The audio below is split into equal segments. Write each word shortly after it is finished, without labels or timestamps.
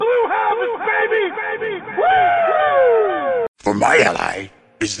For my ally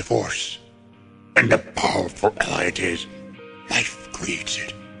is the Force. And a powerful ally it is. Life creates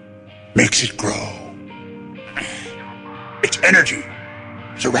it, makes it grow. Its energy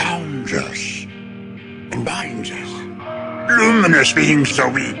surrounds us and binds us. Luminous beings so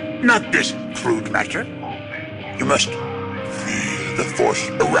we, not this crude matter. You must feel the Force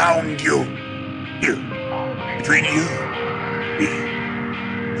around you. Here, between you, me,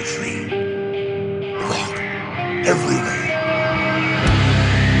 the tree, the rock, everywhere.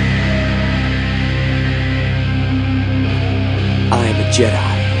 I am a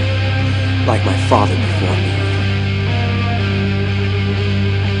Jedi, like my father before me.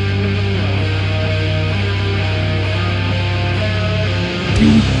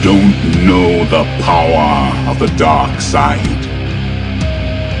 You don't know the power of the dark side.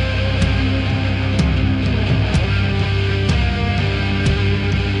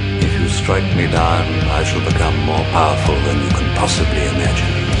 If you strike me down, I shall become more powerful than you can possibly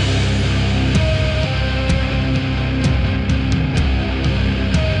imagine.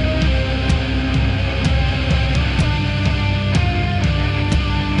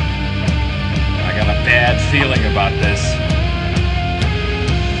 I got a bad feeling about this.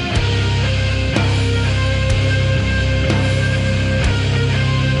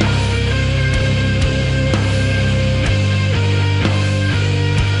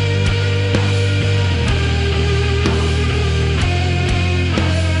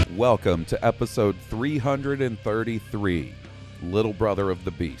 Welcome to episode 333, Little Brother of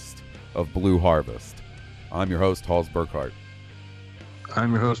the Beast of Blue Harvest. I'm your host, Halls Burkhart.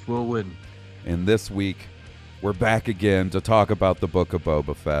 I'm your host, Will Wynn. And this week, we're back again to talk about the Book of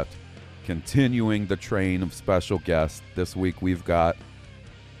Boba Fett. Continuing the train of special guests, this week we've got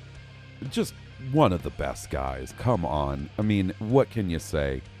just one of the best guys. Come on. I mean, what can you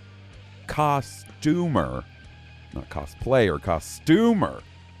say? Costumer, not cosplayer, costumer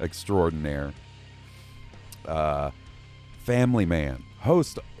extraordinaire, family man,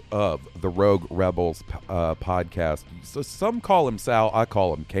 host of the Rogue Rebels podcast. So some call him Sal, I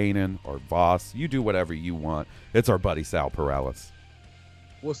call him Kanan or Voss. You do whatever you want. It's our buddy Sal Perales.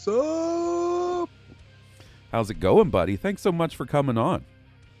 What's up? How's it going, buddy? Thanks so much for coming on.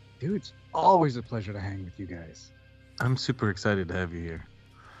 Dude, it's always a pleasure to hang with you guys. I'm super excited to have you here.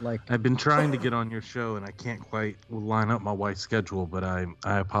 Like, I've been trying to get on your show, and I can't quite line up my wife's schedule, but I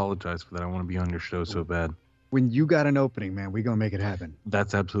apologize for that. I want to be on your show so bad. when you got an opening, man, we gonna make it happen.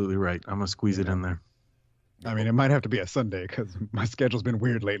 That's absolutely right. I'm gonna squeeze it in there. I mean, it might have to be a Sunday because my schedule's been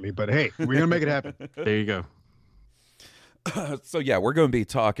weird lately, but hey, we're gonna make it happen. There you go. So yeah, we're going to be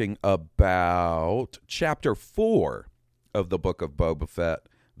talking about Chapter 4 of the Book of Boba Fett,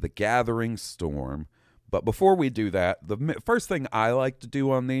 The Gathering Storm. But before we do that, the first thing I like to do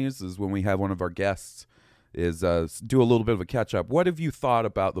on these is when we have one of our guests is do a little bit of a catch-up. What have you thought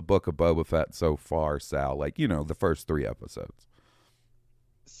about the Book of Boba Fett so far, Sal? Like, you know, the first 3 episodes.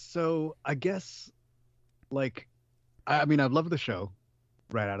 So I guess, like, I mean, I've loved the show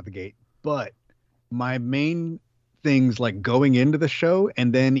right out of the gate, but my main things like going into the show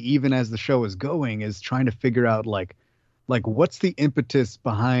and then even as the show is going is trying to figure out like what's the impetus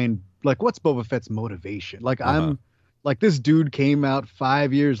behind, like, what's Boba Fett's motivation? Like, I'm like, this dude came out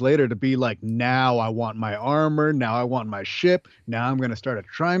 5 years later to be like, now I want my armor, now I want my ship, now I'm gonna start a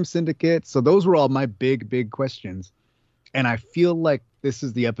crime syndicate. So those were all my big questions, and I feel like this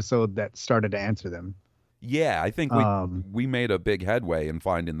is the episode that started to answer them. Yeah, I think we made a big headway in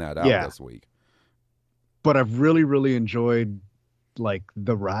finding that out this week. But I've really enjoyed like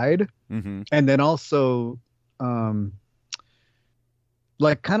the ride. Mm-hmm. And then also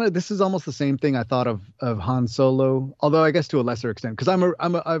like kind of this is almost the same thing I thought of Han Solo, although I guess to a lesser extent, because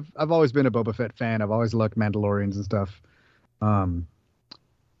I've always been a Boba Fett fan. I've always liked Mandalorians and stuff.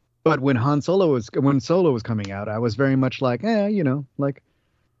 But when Solo was coming out, I was very much like, you know, like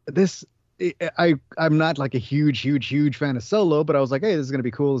this. I'm not like a huge fan of Solo, but I was like, hey, this is gonna be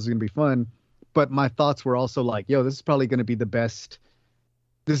cool. This is gonna be fun. But my thoughts were also like, yo, this is probably going to be the best.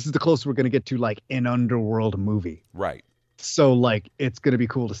 This is the closest we're going to get to like an underworld movie. Right. So like, it's going to be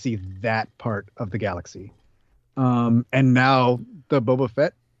cool to see that part of the galaxy. And now the Boba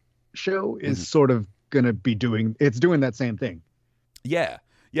Fett show is sort of going to be doing that same thing. Yeah.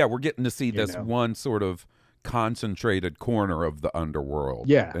 Yeah. We're getting to see this one sort of concentrated corner of the underworld.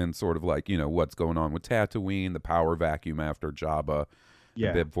 Yeah. And sort of like, you know, what's going on with Tatooine, the power vacuum after Jabba.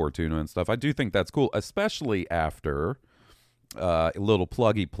 Bib Fortuna and stuff. I do think that's cool, especially after a little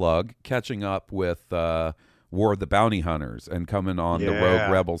pluggy plug catching up with War of the Bounty Hunters and coming on the Rogue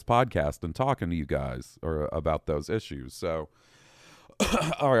Rebels podcast and talking to you guys about those issues. So,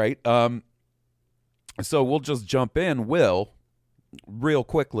 all right. So we'll just jump in. Will, real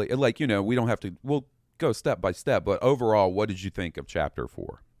quickly, like, you know, we don't have to, we'll go step by step, but overall, what did you think of chapter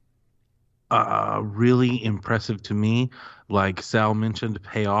 4? Really impressive to me. Like Sal mentioned,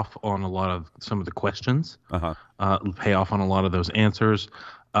 pay off on some of the questions, pay off on a lot of those answers.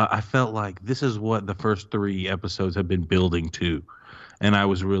 I felt like this is what the first 3 episodes have been building to, and I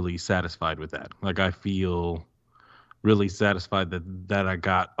was really satisfied with that. Like, I feel really satisfied that I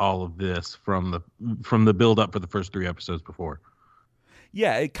got all of this from the build up for the first 3 episodes before.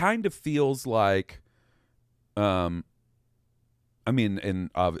 Yeah, it kind of feels like, I mean, and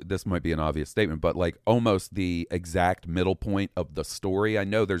this might be an obvious statement, but like almost the exact middle point of the story. I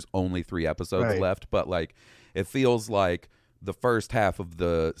know there's only 3 episodes left, but like it feels like the first half of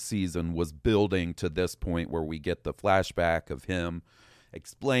the season was building to this point where we get the flashback of him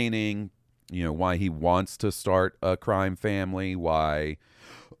explaining, you know, why he wants to start a crime family, why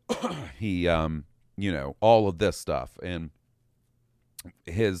he, you know, all of this stuff, and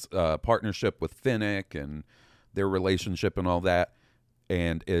his partnership with Finnick and their relationship and all that,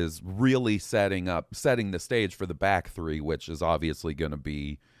 and is really setting the stage for the back 3, which is obviously going to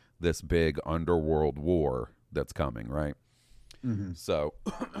be this big underworld war that's coming, right? Mm-hmm. So,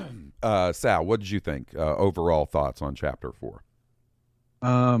 Sal, what did you think? Overall thoughts on chapter 4?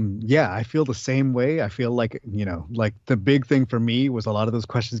 Yeah, I feel the same way. I feel like, you know, like the big thing for me was a lot of those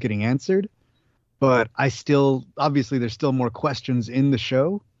questions getting answered, but obviously there's still more questions in the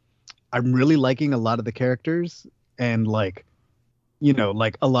show. I'm really liking a lot of the characters and, like, you know,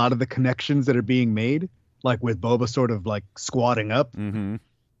 like a lot of the connections that are being made, like with Boba sort of like squatting up.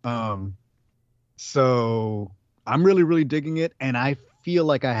 Mm-hmm. So I'm really, really digging it. And I feel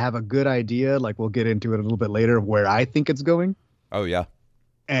like I have a good idea, like we'll get into it a little bit later, of where I think it's going. Oh, yeah.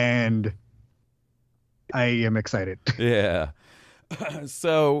 And I am excited. Yeah.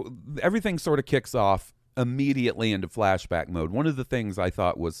 So everything sort of kicks off immediately into flashback mode. One of the things I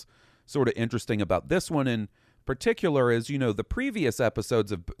thought was sort of interesting about this one in particular is, you know, the previous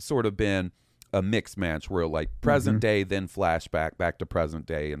episodes have sort of been a mixed match where like present day, then flashback, back to present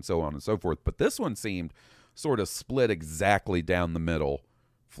day, and so on and so forth. But this one seemed sort of split exactly down the middle.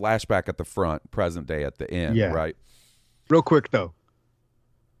 Flashback at the front, present day at the end, right? Real quick, though.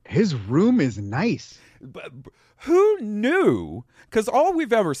 His room is nice. But who knew? Because all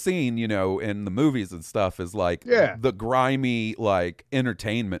we've ever seen, you know, in the movies and stuff is like the grimy, like,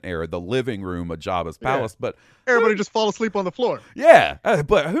 entertainment era, the living room of Jabba's palace. But everybody just fall asleep on the floor. Yeah,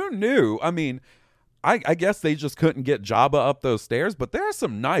 but who knew? I mean, I guess they just couldn't get Jabba up those stairs, but there's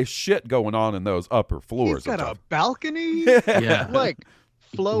some nice shit going on in those upper floors. He's got a balcony. Like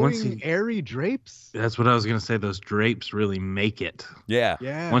flowing, airy drapes. That's what I was going to say. Those drapes really make it.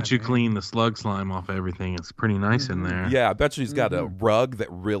 Yeah. Once you clean the slug slime off everything, it's pretty nice in there. Yeah, I bet you he's got a rug that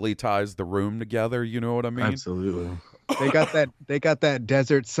really ties the room together. You know what I mean? Absolutely. They got that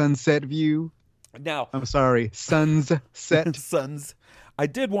desert sunset view. Now, I'm sorry, sunset. Suns. I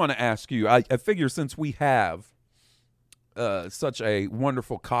did want to ask you, I figure since we have such a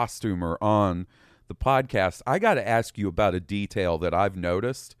wonderful costumer on the podcast, I got to ask you about a detail that I've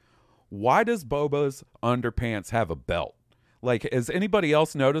noticed. Why does Boba's underpants have a belt? Like, has anybody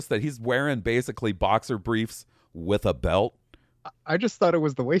else noticed that he's wearing basically boxer briefs with a belt? I just thought it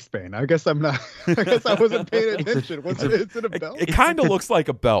was the waistband. I guess I wasn't paying attention. Is it a belt? It kind of looks like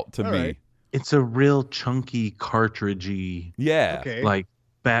a belt to me. Right. It's a real chunky, cartridgey, like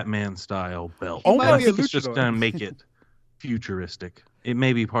Batman style belt. I think it's just going to make it futuristic. It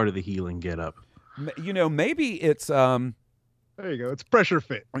may be part of the healing getup. You know, maybe it's there you go. It's pressure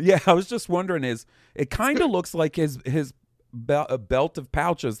fit. Yeah, I was just wondering, it kind of looks like his belt of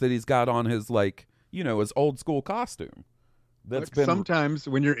pouches that he's got on his, like, you know, his old school costume. Sometimes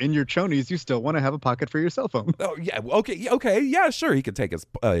when you're in your chonies, you still want to have a pocket for your cell phone. Oh yeah, okay, yeah, sure. He could take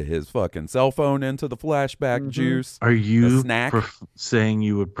his fucking cell phone into the flashback juice. Are you saying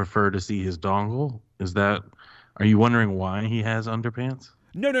you would prefer to see his dongle? Are you wondering why he has underpants?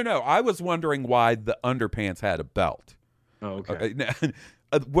 No. I was wondering why the underpants had a belt. Oh, okay.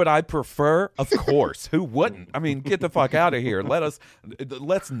 Would I prefer? Of course. Who wouldn't? I mean, get the fuck out of here.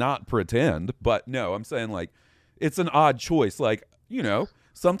 Let's not pretend. But no, I'm saying, like, it's an odd choice. Like, you know,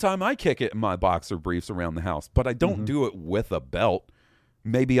 sometime I kick it in my boxer briefs around the house, but I don't do it with a belt.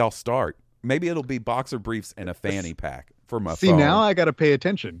 Maybe I'll start. Maybe it'll be boxer briefs and a fanny pack for my phone. See, now I got to pay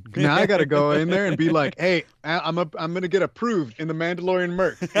attention. Now I got to go in there and be like, hey, I'm going to get approved in the Mandalorian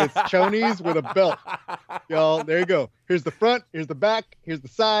merch. It's chonies with a belt. Y'all, there you go. Here's the front. Here's the back. Here's the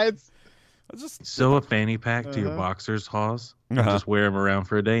sides. Sew a fanny pack to your boxers, Hawes. Just wear them around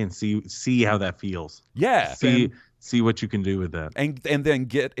for a day and see how that feels. Yeah. See what you can do with that. And then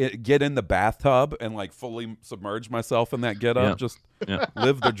get in the bathtub and like fully submerge myself in that get up. Just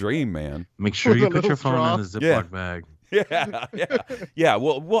live the dream, man. Make sure you put your phone in a Ziploc bag. Yeah.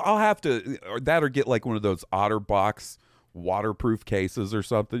 Well, I'll have to, or get like one of those OtterBox waterproof cases or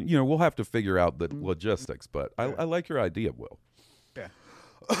something. We'll have to figure out the logistics. But I like your idea, Will. Yeah,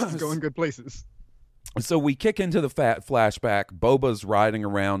 going good places. So we kick into the flashback. Boba's riding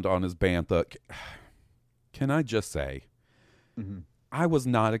around on his bantha. Can I just say, I was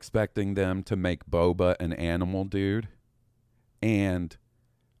not expecting them to make Boba an animal dude. And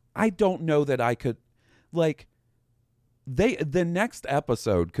I don't know that I could, like, the next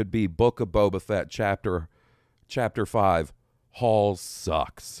episode could be Book of Boba Fett chapter 5, Hall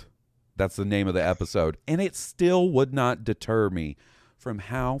Sucks. That's the name of the episode. And it still would not deter me from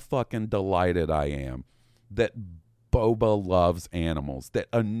how fucking delighted I am that Boba loves animals, that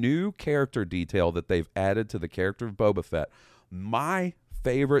a new character detail that they've added to the character of Boba Fett. My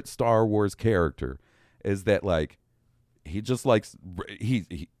favorite Star Wars character is that, like, he just likes,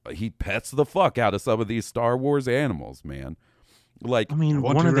 he pets the fuck out of some of these Star Wars animals, man. Like, I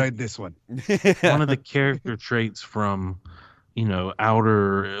want to ride this one. One of the character traits from,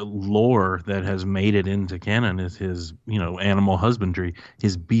 outer lore that has made it into canon is his, animal husbandry,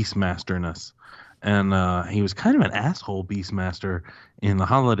 his beastmasterness. And he was kind of an asshole beastmaster in the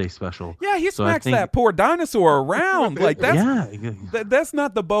holiday special. Yeah, he smacks that poor dinosaur around. Like, that's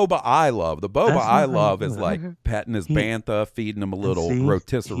not the Boba I love. The Boba I love is like petting his bantha, feeding him a little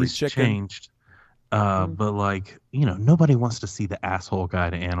rotisserie chicken. Changed. But like, nobody wants to see the asshole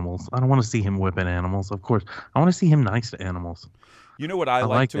guy to animals. I don't want to see him whipping animals. Of course, I want to see him nice to animals. You know what I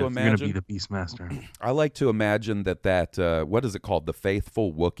like to imagine? You're going to be the Beastmaster. I like to imagine that what is it called? The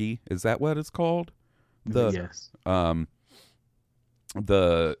Faithful Wookiee? Is that what it's called? Yes.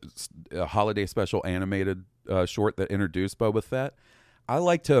 The holiday special animated short that introduced Boba Fett. I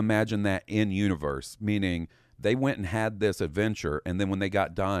like to imagine that in universe, meaning they went and had this adventure, and then when they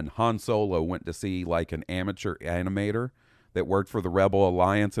got done, Han Solo went to see like an amateur animator that worked for the Rebel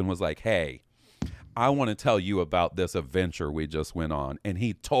Alliance and was like, "Hey, I want to tell you about this adventure we just went on." And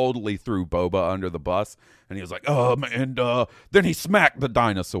he totally threw Boba under the bus. And he was like, and then he smacked the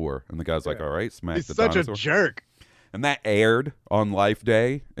dinosaur. And the guy's like, all right, smack the dinosaur. He's such a jerk. And that aired on Life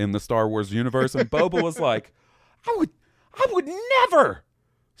Day in the Star Wars universe. And Boba was like, I would never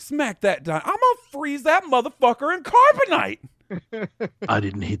smack that dinosaur. I'm going to freeze that motherfucker in carbonite. I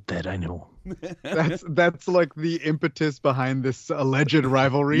didn't hit that, I know. That's like the impetus behind this alleged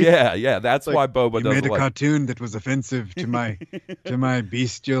rivalry. Yeah, that's like, why Boba doesn't made a cartoon that was offensive to my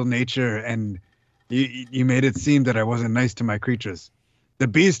bestial nature, and you made it seem that I wasn't nice to my creatures. The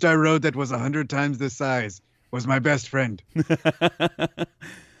beast I rode that was 100 times this size was my best friend.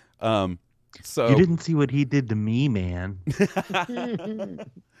 So you didn't see what he did to me, man.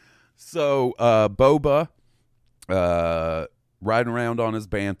 So Boba riding around on his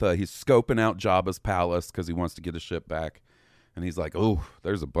bantha, he's scoping out Jabba's palace because he wants to get his ship back. And he's like, oh,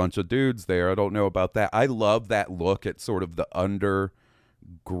 there's a bunch of dudes there. I don't know about that. I love that look at sort of the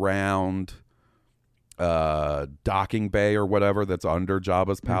underground docking bay or whatever that's under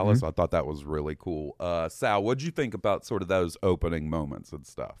Jabba's palace. Mm-hmm. I thought that was really cool. Sal, what'd you think about sort of those opening moments and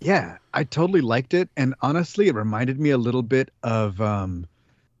stuff? Yeah, I totally liked it. And honestly, it reminded me a little bit of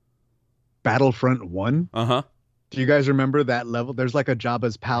Battlefront 1. Uh-huh. Do you guys remember that level? There's like a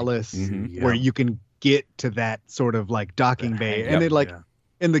Jabba's palace where you can get to that sort of like docking bay. And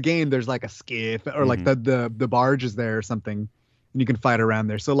in the game, there's like a skiff or like the barge is there or something, and you can fight around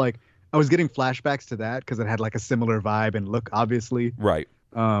there. So like I was getting flashbacks to that because it had like a similar vibe and look, obviously. Right.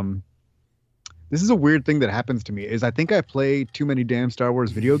 This is a weird thing that happens to me is I think I play too many damn Star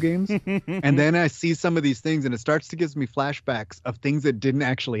Wars video games and then I see some of these things and it starts to give me flashbacks of things that didn't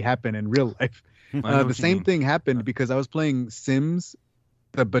actually happen in real life. The same thing happened because I was playing Sims,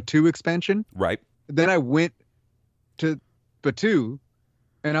 the Batuu expansion. Right. Then I went to Batuu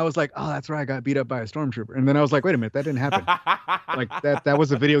and I was like, oh, that's right. I got beat up by a stormtrooper. And then I was like, wait a minute, that didn't happen. Like that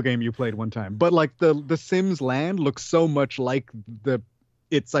was a video game you played one time. But like the Sims land looks so much like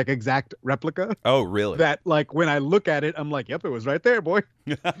it's like exact replica. Oh, really? That like when I look at it, I'm like, yep, it was right there, boy.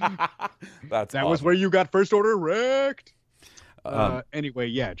 That was where you got First Order wrecked. Anyway,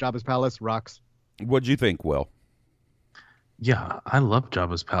 yeah, Jabba's palace rocks. What'd you think, Will? Yeah, I love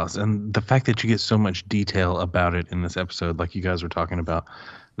Jabba's palace, and the fact that you get so much detail about it in this episode, like you guys were talking about,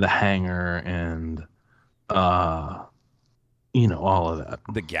 the hangar and, all of that.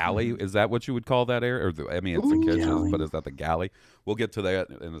 The galley, is that what you would call that area? It's the kitchen, but is that the galley? We'll get to that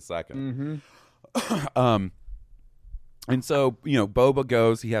in a second. And so, Boba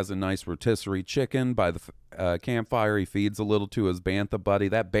goes. He has a nice rotisserie chicken by the campfire. He feeds a little to his bantha buddy.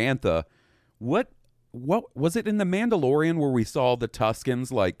 That bantha, what was it in The Mandalorian where we saw the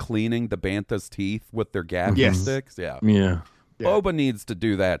Tuskens like cleaning the bantha's teeth with their gaffing sticks? Yeah. Boba needs to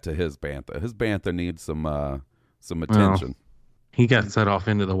do that to his bantha. His bantha needs some attention. Well, he got set off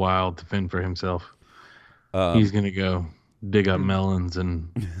into the wild to fend for himself. He's gonna go dig up melons and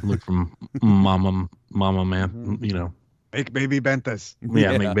look for mama man. Make baby banthas.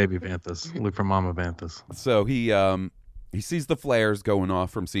 Yeah, make baby banthas. Look for mama banthas. So he sees the flares going off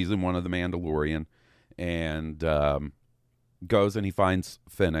from season 1 of The Mandalorian, and goes and he finds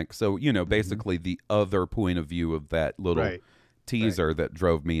Fennec. So basically the other point of view of that little teaser that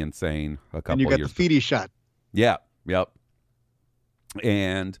drove me insane a couple and you got years the feedy shot. Yeah, yep.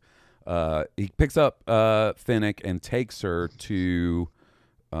 And he picks up Fennec and takes her to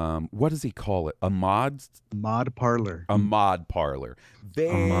what does he call it? A mod parlor. A mod parlor.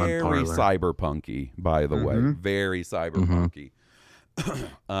 Very cyberpunky, by the way. Very cyberpunky.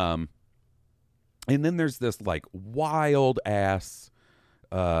 And then there's this like wild ass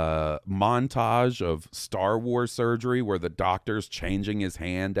montage of Star Wars surgery where the doctor's changing his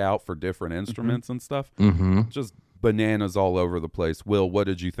hand out for different instruments and stuff. Just bananas all over the place. Will, what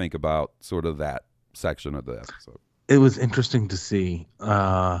did you think about sort of that section of the episode? It was interesting to see.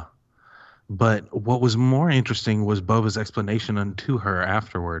 But what was more interesting was Boba's explanation unto her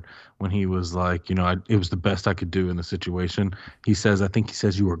afterward when he was like, it was the best I could do in the situation. I think he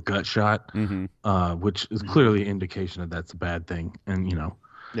says you were gut shot, which is clearly an indication that that's a bad thing. And,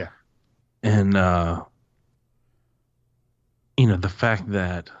 Yeah. And, the fact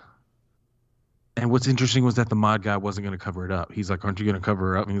that, and what's interesting was that the mod guy wasn't going to cover it up. He's like, aren't you going to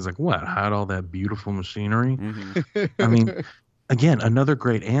cover her up? And he's like, what? Hide all that beautiful machinery? I mean, again, another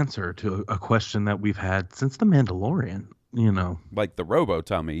great answer to a question that we've had since The Mandalorian, Like the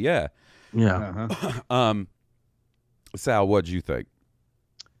robo-tummy, yeah. Yeah. Sal, what'd you think?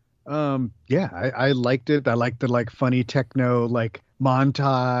 I liked it. I liked the like funny techno like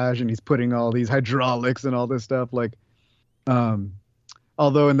montage, and he's putting all these hydraulics and all this stuff. Like,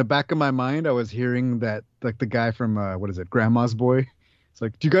 although in the back of my mind, I was hearing that like the guy from Grandma's Boy. It's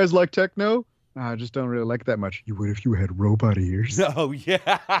like, do you guys like techno? I just don't really like that much. You would if you had robot ears. Oh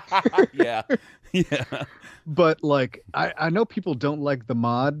yeah, yeah. But like, I know people don't like the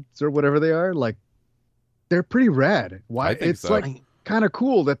mods or whatever they are. Like, they're pretty rad. Why? It's so. Like kind of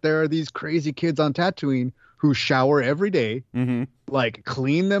cool that there are these crazy kids on Tatooine who shower every day, like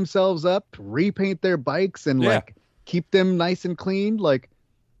clean themselves up, repaint their bikes, and like keep them nice and clean. Like,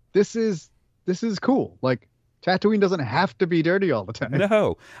 this is cool. Like, Tatooine doesn't have to be dirty all the time.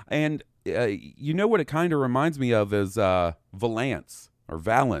 No, and what it kind of reminds me of is Valance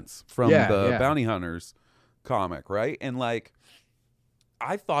from the Bounty Hunters comic, right? And like,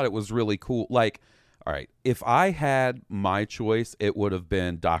 I thought it was really cool. Like, all right, if I had my choice, it would have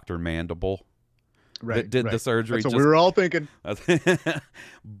been Dr. Mandible that did the surgery. That's what we were all thinking.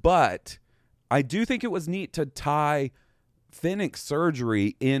 But I do think it was neat to tie Fennec's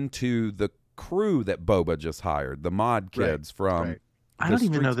surgery into the crew that Boba just hired, the mod kids from. Right. I don't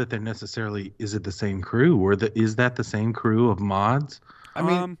even know that they're necessarily. Is it the same crew, or is that the same crew of mods? I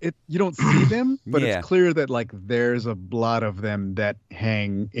mean, you don't see them, but it's clear that like there's a lot of them that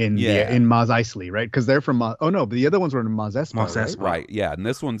hang in in Maz Eisley, right? Because they're from the other ones were in Maz Espa, right? Yeah, and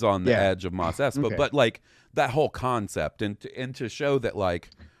this one's on the edge of Maz Espa, but like that whole concept and to show that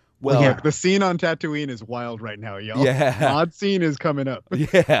like. Well, the scene on Tatooine is wild right now, y'all. Yeah, mod scene is coming up.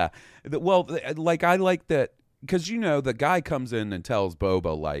 Yeah, well, like I like that. Because, the guy comes in and tells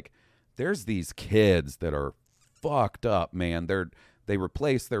Boba, like, there's these kids that are fucked up, man. They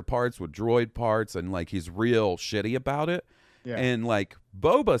replace their parts with droid parts, and, like, he's real shitty about it. Yeah. And, like,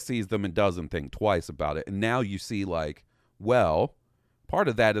 Boba sees them and doesn't think twice about it. And now you see, like, well, part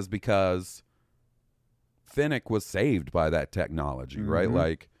of that is because Fennec was saved by that technology, right?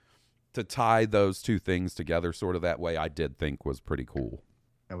 Like, to tie those two things together sort of that way, I did think was pretty cool.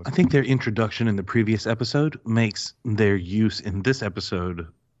 I think their introduction in the previous episode makes their use in this episode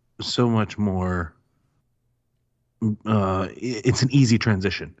so much more. It's an easy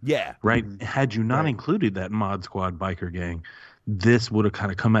transition. Yeah. Right. Had you not included that Mod Squad biker gang, this would have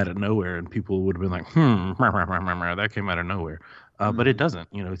kind of come out of nowhere, and people would have been like, that came out of nowhere. But it doesn't.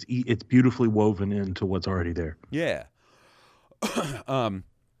 It's beautifully woven into what's already there. Yeah.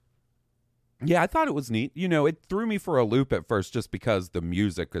 Yeah, I thought it was neat. It threw me for a loop at first just because the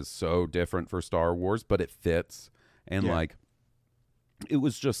music is so different for Star Wars, but it fits. And, like, it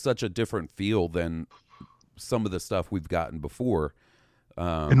was just such a different feel than some of the stuff we've gotten before.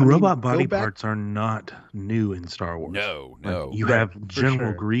 And robot body parts are not new in Star Wars. No. You have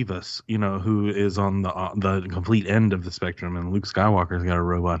General Grievous, who is on the complete end of the spectrum, and Luke Skywalker's got a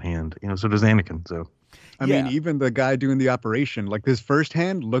robot hand. So does Anakin. So, I mean, even the guy doing the operation, like his first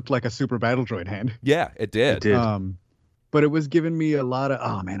hand looked like a super battle droid hand. Yeah, it did. But it was giving me a lot of.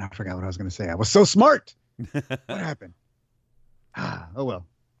 Oh man, I forgot what I was going to say. I was so smart. What happened? Oh well.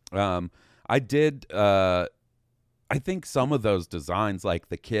 I did. I think some of those designs, like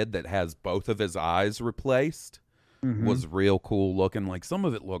the kid that has both of his eyes replaced, was real cool looking. Like some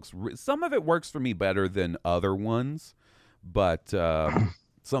of it works for me better than other ones, but some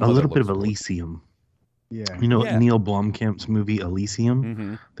a little bit of Elysium. Yeah. Neil Blomkamp's movie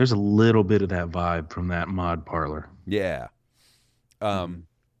Elysium. There's a little bit of that vibe from that mod parlor. Yeah. And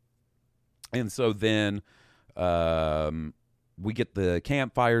so then we get the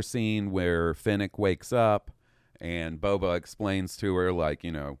campfire scene where Fennec wakes up. And Boba explains to her, like,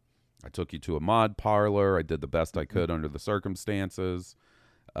 I took you to a mod parlor. I did the best I could under the circumstances.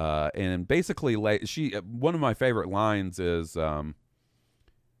 And basically, one of my favorite lines is,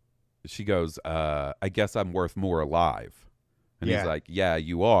 she goes, I guess I'm worth more alive. And he's like, yeah,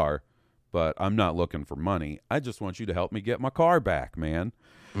 you are, but I'm not looking for money. I just want you to help me get my car back, man.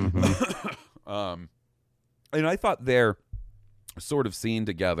 And I thought their sort of scene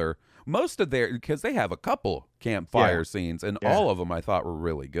together, because they have a couple campfire scenes, and all of them I thought were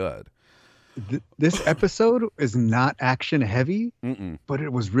really good. This episode is not action heavy, but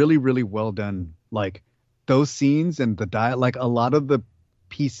it was really, really well done. Like those scenes and the like a lot of the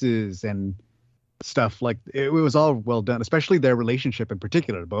pieces and stuff, like it was all well done, especially their relationship in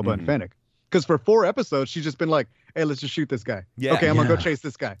particular, Boba and Fennec. Because for 4 episodes, she's just been like, hey, let's just shoot this guy. Yeah, okay, I'm going to go chase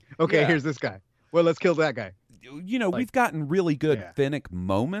this guy. Okay, here's this guy. Well, let's kill that guy. We've gotten really good Fennec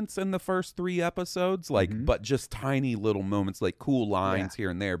moments in the first 3 episodes, but just tiny little moments, like cool lines here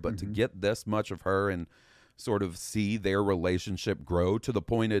and there. But to get this much of her and sort of see their relationship grow to the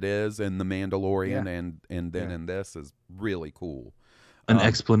point it is in The Mandalorian and then in this is really cool. An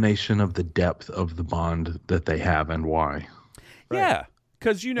explanation of the depth of the bond that they have and why. Right. Yeah,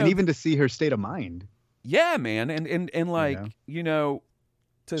 because and even to see her state of mind. Yeah, man, and like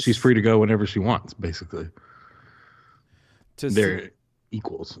she's free to go whenever she wants, basically. They're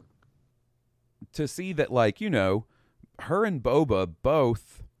equals. To see that, like, her and Boba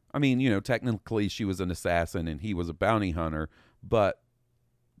both, I mean, technically she was an assassin and he was a bounty hunter, but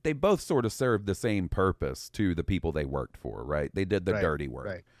they both sort of served the same purpose to the people they worked for, right? They did the dirty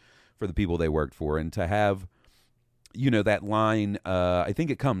work for the people they worked for. And to have, that line, I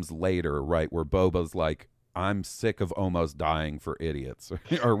think it comes later, right, where Boba's like, I'm sick of almost dying for idiots,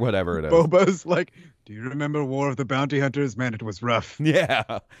 or whatever it is. Boba's like, do you remember War of the Bounty Hunters? Man, it was rough.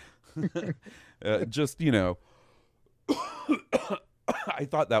 Yeah. Just, I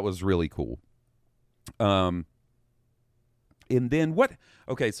thought that was really cool. And then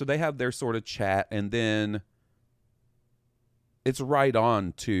so they have their sort of chat, and then it's right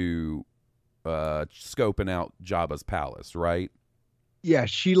on to scoping out Jabba's palace, right? Yeah,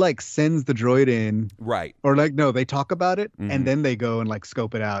 she like sends the droid in. Right. Or like, no, they talk about it and then they go and like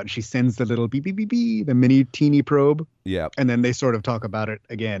scope it out. And she sends the little beep, beep, beep, beep, the mini teeny probe. Yeah. And then they sort of talk about it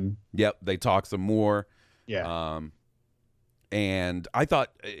again. Yep. They talk some more. Yeah. And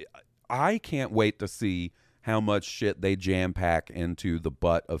I can't wait to see how much shit they jam pack into the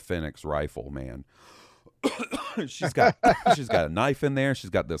butt of Fennec's rifle, man. she's got a knife in there. She's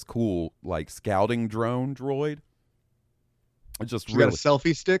got this cool like scouting drone droid. She's got a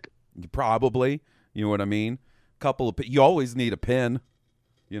selfie stick? Probably. You know what I mean? You always need a pin,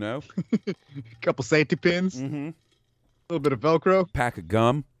 Couple safety pins. A little bit of Velcro. Pack of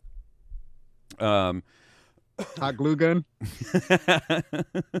gum. Hot glue gun.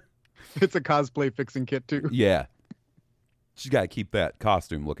 It's a cosplay fixing kit, too. Yeah. She's got to keep that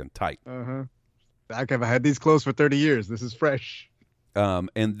costume looking tight. I've had these clothes for 30 years. This is fresh.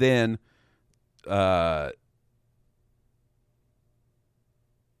 And then...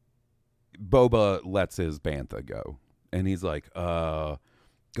 Boba lets his bantha go, and he's like, go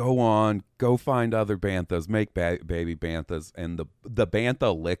on, go find other banthas, make baby banthas. And the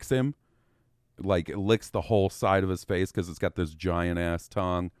bantha licks him, like it licks the whole side of his face because it's got this giant ass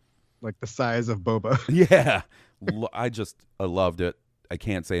tongue, like the size of Boba. Yeah. I loved it. I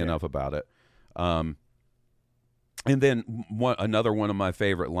can't say enough about it. And then another one of my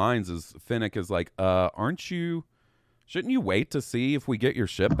favorite lines is Fennec is like, shouldn't you wait to see if we get your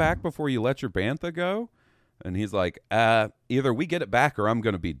ship back before you let your bantha go? And he's like, either we get it back or I'm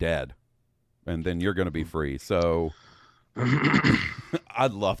going to be dead. And then you're going to be free. So I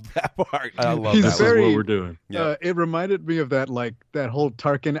love that part. I love He's that. This very- is what we're doing. Yep. It reminded me of that whole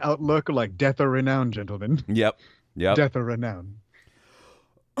Tarkin outlook, like death or renown, gentlemen. Yep. Death or renown.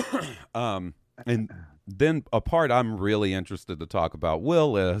 And then a part I'm really interested to talk about,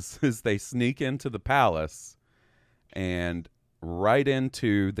 Will, is they sneak into the palace and right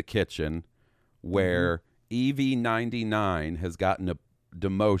into the kitchen where EV-99 has gotten a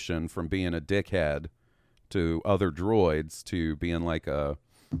demotion from being a dickhead to other droids to being like a,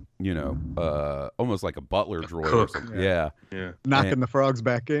 almost like a butler droid. Or Cook. something. Yeah. Knocking the frogs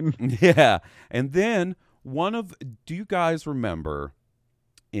back in. Yeah. And then do you guys remember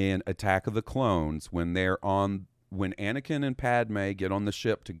in Attack of the Clones when when Anakin and Padme get on the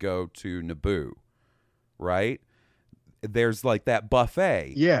ship to go to Naboo, right? There's like that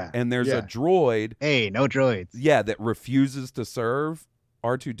buffet. Yeah. And there's a droid. Hey, no droids. Yeah, that refuses to serve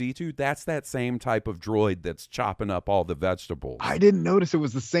R2-D2. That's that same type of droid that's chopping up all the vegetables. I didn't notice it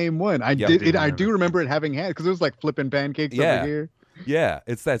was the same one. I do remember it having hands because it was like flipping pancakes over here. Yeah,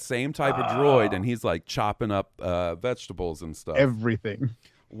 it's that same type of droid, and he's like chopping up vegetables and stuff. Everything.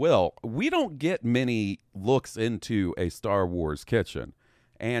 Well, we don't get many looks into a Star Wars kitchen.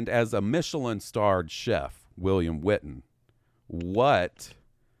 And as a Michelin-starred chef, William Witten, what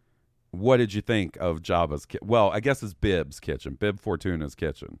did you think of Jabba's kitchen? Well, I guess it's Bib's kitchen, Bib Fortuna's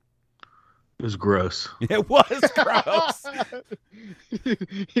kitchen. It was gross. It was gross.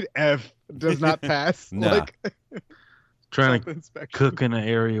 F does not pass. Nah. Like, Trying to inspection. cook in an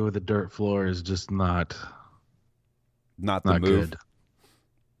area with a dirt floor is just not Not the move. good.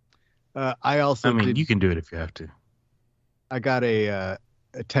 I mean, you can do it if you have to. I got a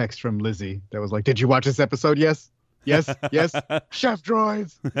text from Lizzie that was like, "Did you watch this episode? Yes, yes, yes." Chef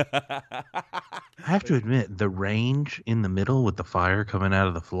droids. I have to admit, the range in the middle with the fire coming out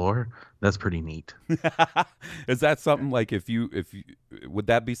of the floor, that's pretty neat. Is that something like if you would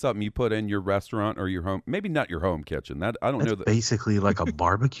that be something you put in your restaurant or your home? Maybe not your home kitchen. That I don't know. That's basically like a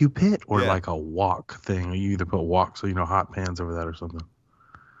barbecue pit or Yeah. like a wok thing. You either put wok, so hot pans over that or something.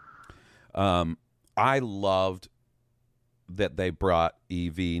 I loved that they brought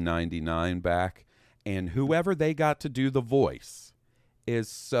EV-99 back, and whoever they got to do the voice is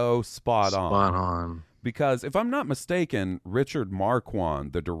so spot on. Because if I'm not mistaken, Richard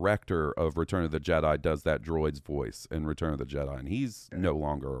Marquand, the director of Return of the Jedi, does that droid's voice in Return of the Jedi, and he's no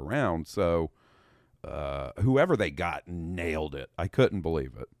longer around. So whoever they got nailed it. I couldn't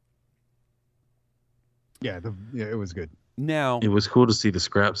believe it. Yeah, it was good. Now It was cool to see the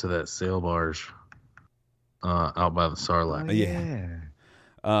scraps of that sail barge out by the Sarlacc. Yeah.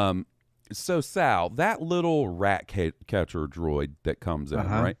 So Sal, that little rat catcher droid that comes in,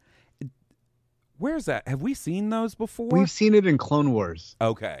 right? Where's that? Have we seen those before? We've seen it in Clone Wars.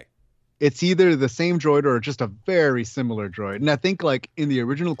 Okay. It's either the same droid or just a very similar droid. And I think like in the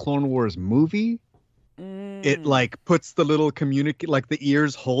original Clone Wars movie, it like puts the little like the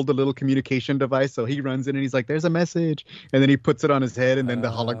ears hold the little communication device. So he runs in and he's like, "There's a message," and then he puts it on his head, and then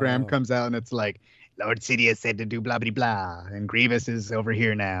the hologram comes out, and it's like, "Lord Sidious said to do blah blah blah, and Grievous is over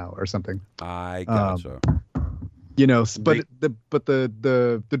here now," or something. I gotcha. But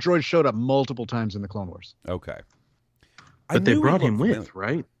the droid showed up multiple times in the Clone Wars. Okay. But they brought him with,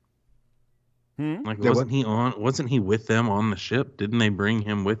 right? Hmm? Like, Yeah, wasn't he with them on the ship? Didn't they bring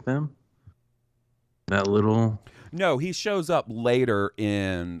him with them? That little... No, he shows up later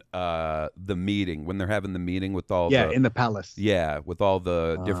in the meeting when they're having the meeting with all in the palace. Yeah, with all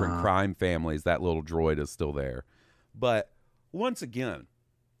the different crime families. That little droid is still there. But once again,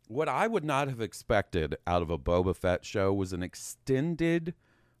 what I would not have expected out of a Boba Fett show was an extended,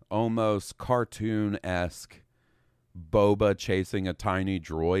 almost cartoon-esque Boba chasing a tiny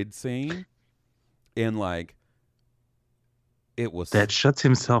droid scene. In like, it was that shuts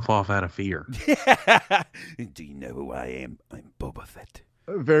himself off out of fear. Do you know who I am? I'm Boba Fett.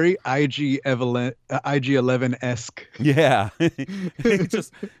 Very IG-11-esque. Yeah.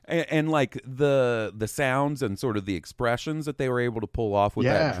 Just and like the sounds and sort of the expressions that they were able to pull off with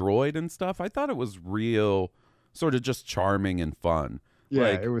that droid and stuff. I thought it was real sort of just charming and fun. Yeah,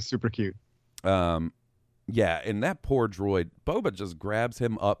 like, it was super cute. Yeah, and that poor droid, Boba just grabs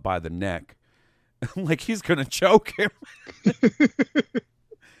him up by the neck like he's gonna choke him.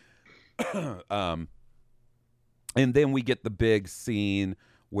 And then we get the big scene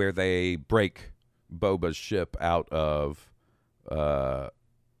where they break Boba's ship out of the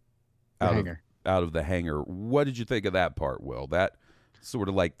hangar. What did you think of that part, Will? That sort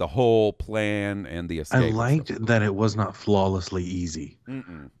of like the whole plan and the escape. I liked that it was not flawlessly easy.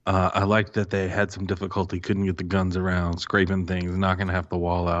 I liked that they had some difficulty, couldn't get the guns around, scraping things, knocking half the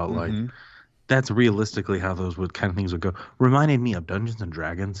wall out. Like that's realistically how those things would go. Reminded me of Dungeons and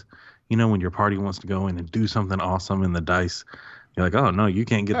Dragons. You know, when your party wants to go in and do something awesome in the dice, you're like, oh no, you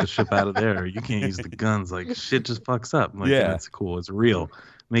can't get the ship out of there. Or you can't use the guns. Like shit just fucks up. Like, Yeah. That's cool. It's real.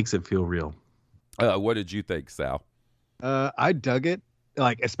 Makes it feel real. What did you think, Sal? I dug it,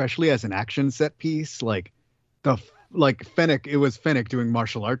 like especially as an action set piece. Like Fennec, it was Fennec doing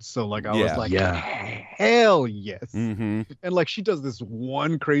martial arts, so like I was like, Yeah. hell yes. Mm-hmm. And like she does this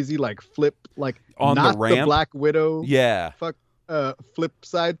one crazy like flip, like On the not ramp? Black Widow Yeah. flip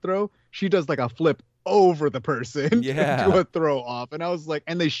side throw. She does like a flip over the person Yeah. to do a throw off, and I was like,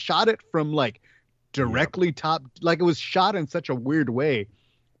 and they shot it from like directly top, like it was shot in such a weird way,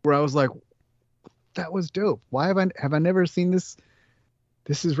 where I was like, that was dope. Why have I never seen this?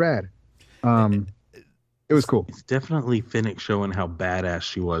 This is rad. It was cool. It's definitely Fennec showing how badass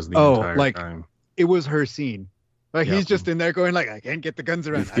she was the Oh, entire like, time. It was her scene. Like Yeah. he's just in there going like, I can't get the guns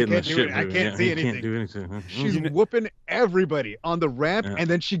around. He's I getting can't the do shit it. I moving. can't Yeah, see he anything. Can't do anything. She's whooping everybody on the ramp, Yeah. and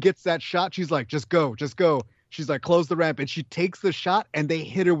then she gets that shot. She's like, just go. She's like, close the ramp, and she takes the shot, and they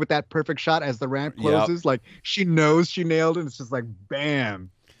hit her with that perfect shot as the ramp Yep. closes. Like she knows she nailed it. It's just like, bam.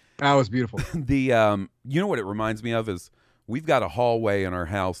 That was beautiful. The you know what it reminds me of is we've got a hallway in our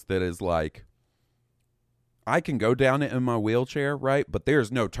house that is like I can go down it in my wheelchair, right? But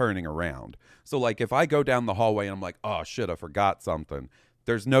there's no turning around. So like if I go down the hallway and I'm like, oh shit, I forgot something.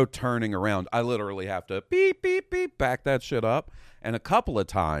 There's no turning around. I literally have to beep, beep, beep, back that shit up. And a couple of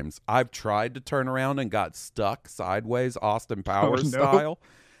times I've tried to turn around and got stuck sideways, Austin Powers style.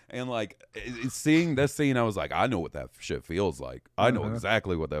 And like seeing this scene, I was like, I know what that shit feels like. I know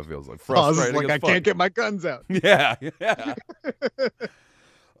exactly what that feels like. Frustrating Like as I fuck. can't get my guns out. Yeah.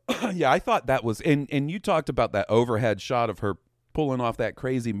 Yeah, I thought that was and you talked about that overhead shot of her pulling off that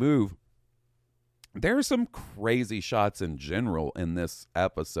crazy move. There are some crazy shots in general in this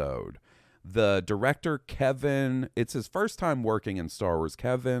episode. The director, Kevin, it's his first time working in Star Wars.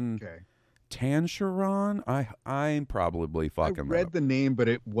 Kevin Tancheron? I'm probably fucking I that read up. the name, but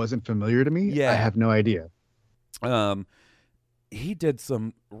it wasn't familiar to me. Yeah. I have no idea. He did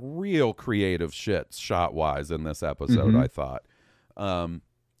some real creative shit shot-wise in this episode, I thought.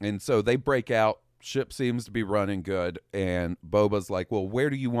 And so they break out. Ship seems to be running good, and Boba's like, well, where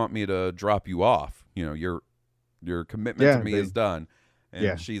do you want me to drop you off? You know, your commitment to me is done.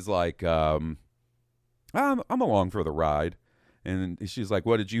 And she's like, I'm along for the ride. And she's like,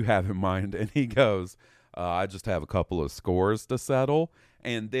 what did you have in mind? And he goes, I just have a couple of scores to settle.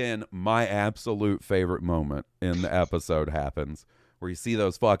 And then my absolute favorite moment in the episode happens, where you see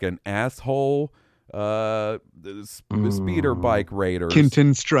those fucking asshole speeder bike raiders,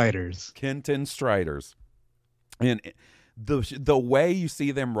 Kenton Striders. And the way you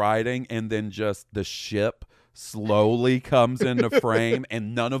see them riding, and then just the ship slowly comes into frame,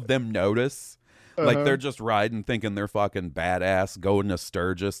 and none of them notice. Like they're just riding, thinking they're fucking badass, going to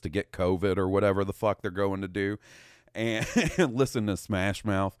Sturgis to get COVID or whatever the fuck they're going to do, and listen to Smash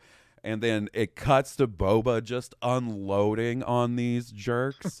Mouth. And then it cuts to Boba just unloading on these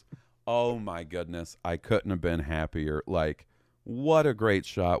jerks. Oh my goodness. I couldn't have been happier. Like, what a great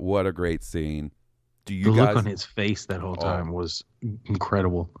shot. What a great scene. Do you the guys... look on his face that whole time was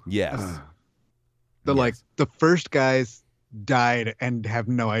incredible. Yes. Like the first guys died and have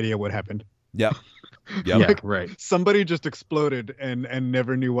no idea what happened. Yep. Yeah, right. Somebody just exploded and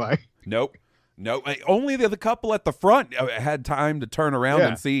never knew why. Nope. Only the couple at the front had time to turn around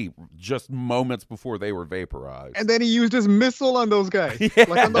and see just moments before they were vaporized. And then he used his missile on those guys. Yeah.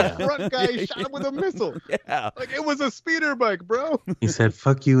 Like on the front guy, he shot him with a missile. Yeah. Like it was a speeder bike, bro. He said,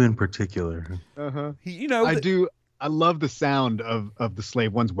 fuck you in particular. I love the sound of the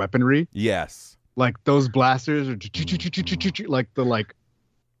slave one's weaponry. Yes. Like those blasters are like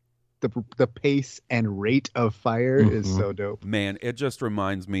the pace and rate of fire is so dope. Man, it just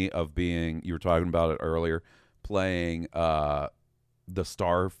reminds me of being, you were talking about it earlier, playing the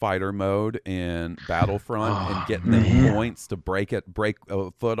Starfighter mode in Battlefront and getting them points to break a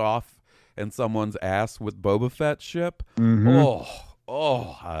foot off in someone's ass with Boba Fett's ship. Boy,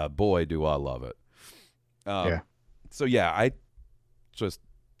 do I love it. So yeah, I just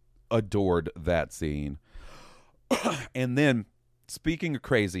adored that scene. And then, speaking of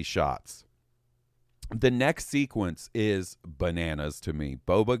crazy shots, the next sequence is bananas to me.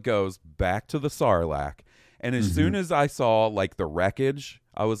 Boba goes back to the Sarlacc, and as soon as I saw like the wreckage,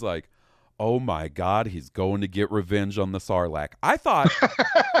 I was like, oh my God, he's going to get revenge on the Sarlacc. I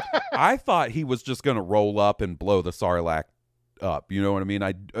thought he was just going to roll up and blow the Sarlacc up. You know what I mean?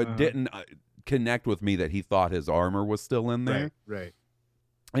 I didn't connect with me that he thought his armor was still in there. Right.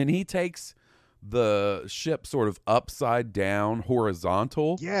 And he takes the ship sort of upside down,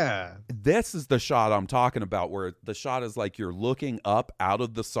 horizontal. Yeah. This is the shot I'm talking about, where the shot is like you're looking up out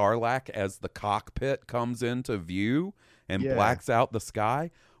of the Sarlacc as the cockpit comes into view and blacks out the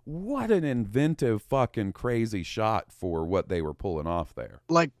sky. What an inventive fucking crazy shot for what they were pulling off there.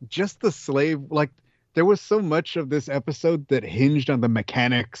 Like, just the slave, like, there was so much of this episode that hinged on the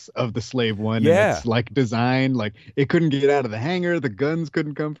mechanics of the Slave One. Yeah. And its, like, design. Like, it couldn't get out of the hangar. The guns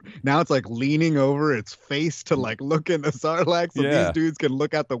couldn't come. Now it's, like, leaning over its face to, like, look in the Sarlacc so these dudes can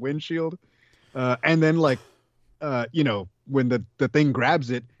look out the windshield. And then, like, you know, when the thing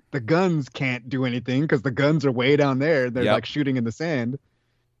grabs it, the guns can't do anything because the guns are way down there. They're, like, shooting in the sand.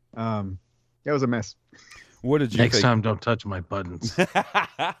 It was a mess. What did you Next think? time, don't touch my buttons.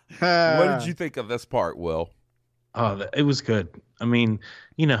 What did you think of this part, Will? Oh, it was good. I mean,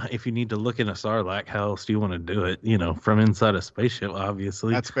 you know, if you need to look in a Sarlacc, how else do you want to do it? You know, from inside a spaceship,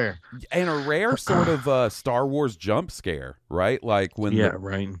 obviously. That's fair. And a rare sort of Star Wars jump scare, right? Like when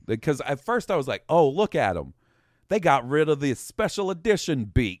right. Because at first I was like, oh, look at them. They got rid of the special edition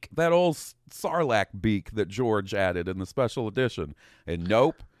beak, that old Sarlacc beak that George added in the special edition. And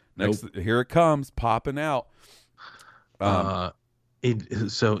nope. Here it comes, popping out. So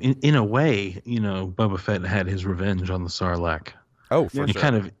in a way, you know, Boba Fett had his revenge on the Sarlacc. Oh, for he sure.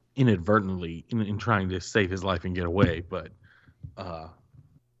 kind of inadvertently in trying to save his life and get away, but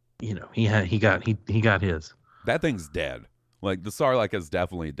you know, he got his. That thing's dead. Like, the Sarlacc is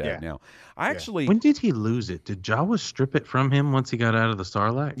definitely dead now. I actually... When did he lose it? Did Jawa strip it from him once he got out of the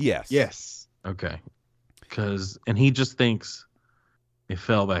Sarlacc? Yes. Okay. And he just thinks it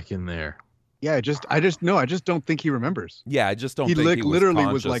fell back in there. Yeah, I just don't think he remembers. Yeah, I just don't think he was literally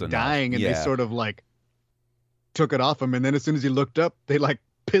conscious was like enough. dying, and they sort of like took it off him, and then as soon as he looked up, they like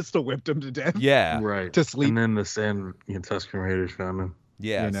pistol whipped him to death. Yeah. Right. To sleep. And then the Sand Tusken Raiders found him.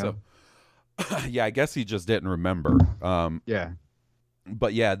 Yeah, you know? so yeah, I guess he just didn't remember. Yeah.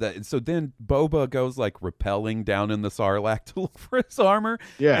 But yeah, so then Boba goes like rappelling down in the Sarlacc to look for his armor.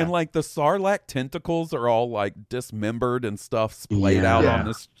 Yeah. And like the Sarlacc tentacles are all like dismembered and stuff splayed out on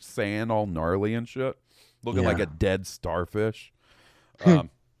this sand, all gnarly and shit. Looking like a dead starfish. And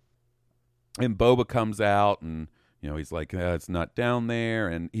Boba comes out and, you know, he's like, it's not down there.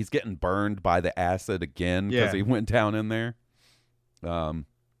 And he's getting burned by the acid again because he went down in there.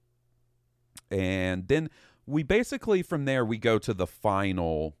 And then we basically, from there, we go to the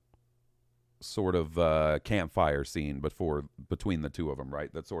final sort of campfire scene between the two of them,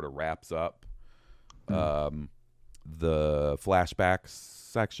 right? That sort of wraps up the flashback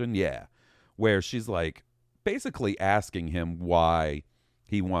section. Yeah. Where she's like basically asking him why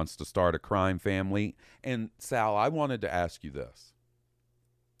he wants to start a crime family. And Sal, I wanted to ask you this.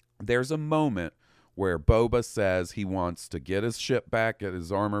 There's a moment where Boba says he wants to get his ship back, get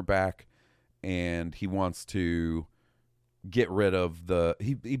his armor back, and he wants to get rid of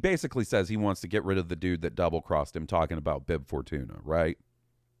he basically says he wants to get rid of the dude that double-crossed him, talking about Bib Fortuna, right?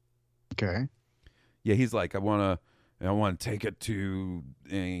 Okay. Yeah, he's like, I want to take it to,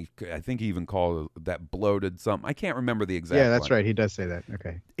 I think he even called that bloated something. I can't remember the exact Yeah, that's line. right. He does say that.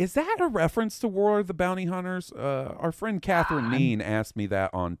 Okay. Is that a reference to War of the Bounty Hunters? Our friend Catherine Neen asked me that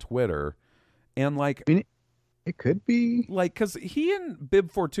on Twitter. And like, I mean, it could be like, because he and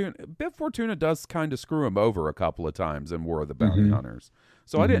Bib Fortuna does kind of screw him over a couple of times in War of the Bounty Hunters.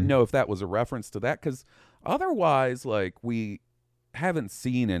 So I didn't know if that was a reference to that, because otherwise, like, we haven't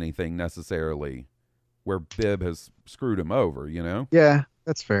seen anything necessarily where Bib has screwed him over, you know? Yeah,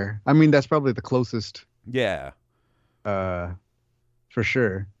 that's fair. I mean, that's probably the closest. Yeah. For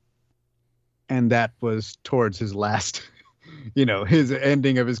sure. And that was towards his last, you know, his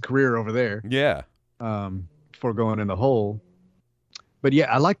ending of his career over there. Yeah. Before going in the hole. But yeah,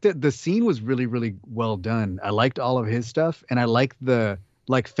 I liked it. The scene was really, really well done. I liked all of his stuff, and I liked the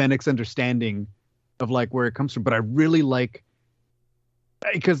Fennec's understanding of like where it comes from. But I really like,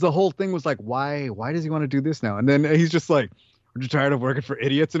 because the whole thing was like, why does he want to do this now? And then he's just like, "Aren't you tired of working for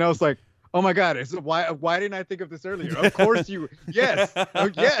idiots?" And I was like, oh my God, why didn't I think of this earlier? Of course yes. Oh,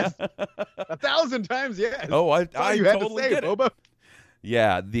 yes. 1,000 times yes. Oh, I you had totally to say, get it. Boba.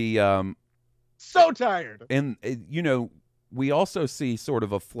 Yeah, the so tired. And you know, we also see sort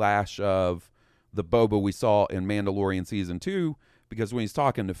of a flash of the Boba we saw in Mandalorian season 2, because when he's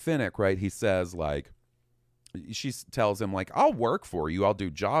talking to Fennec, right, he says like, she tells him like, I'll work for you, I'll do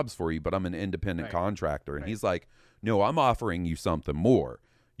jobs for you, but I'm an independent contractor. And he's like, no, I'm offering you something more.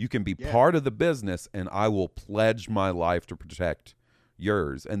 You can be part of the business, and I will pledge my life to protect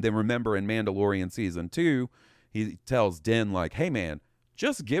yours. And then remember in Mandalorian season 2, he tells Din like, hey man,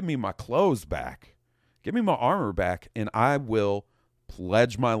 just give me my clothes back. Give me my armor back, and I will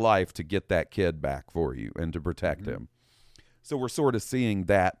pledge my life to get that kid back for you and to protect him. So we're sort of seeing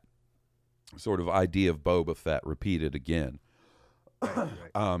that sort of idea of Boba Fett repeated again.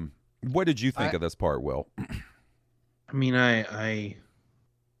 What did you think of this part, Will? I mean, I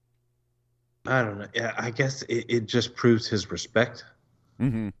don't know. I guess it just proves his respect.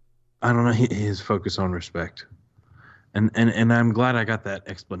 Mm-hmm. I don't know, his focus on respect. And I'm glad I got that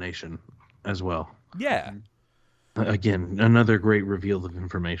explanation as well. Yeah. Again, another great reveal of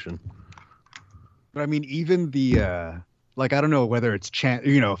information. But I mean, even the like, I don't know whether it's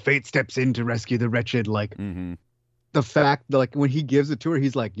fate steps in to rescue the wretched. Like the fact that, like, when he gives it to her,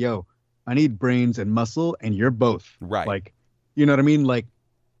 he's like, "Yo, I need brains and muscle, and you're both." Right. Like, you know what I mean? Like,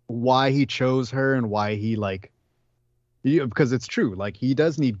 why he chose her and why he because it's true. Like, he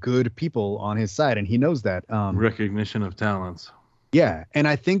does need good people on his side, and he knows that. Recognition of talents. Yeah, and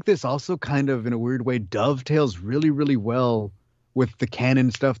I think this also kind of, in a weird way, dovetails really, really well with the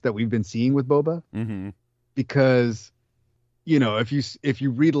canon stuff that we've been seeing with Boba. Mm-hmm. Because, if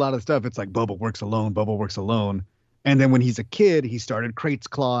you read a lot of stuff, it's like Boba works alone. And then when he's a kid, he started Crate's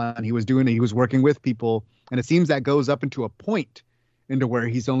Claw, and he was working with people. And it seems that goes up into a point into where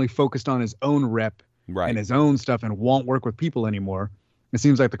he's only focused on his own rep and his own stuff and won't work with people anymore. It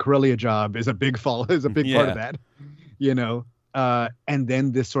seems like the Corellia job is a big part of that, and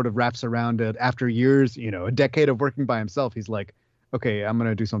then this sort of wraps around it after years, a decade of working by himself. He's like, okay, I'm going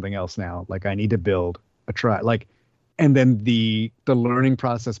to do something else now. Like, I need to build a tribe. Like, and then the learning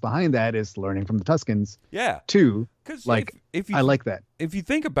process behind that is learning from the Tuskens. Yeah. Too. Like, I like that. If you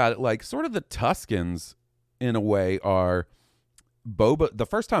think about it, like, sort of the Tuskens in a way are Boba. The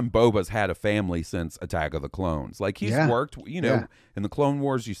first time Boba's had a family since Attack of the Clones. Like, he's worked, in the Clone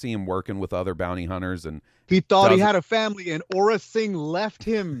Wars, you see him working with other bounty hunters, and he thought he had a family, and Aura Singh left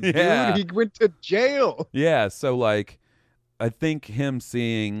him. Yeah. Dude, he went to jail. Yeah. So, like, I think him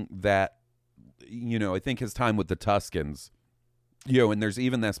seeing that, I think his time with the Tuskens, and there's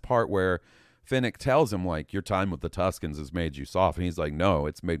even this part where Fennec tells him, like, your time with the Tuskens has made you soft. And he's like, no,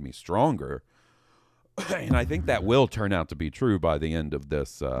 it's made me stronger. And I think that will turn out to be true by the end of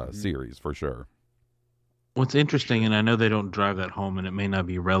this series, for sure. What's interesting, and I know they don't drive that home, and it may not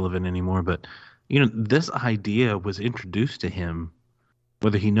be relevant anymore, but, this idea was introduced to him,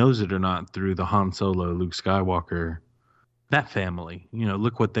 whether he knows it or not, through the Han Solo, Luke Skywalker, that family.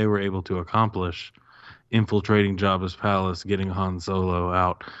 Look what they were able to accomplish, infiltrating Jabba's palace, getting Han Solo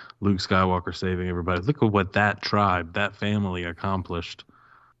out, Luke Skywalker saving everybody. Look at what that tribe, that family accomplished.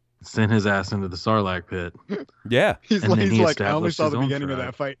 Sent his ass into the Sarlacc pit. Yeah. He's like, I only saw the beginning of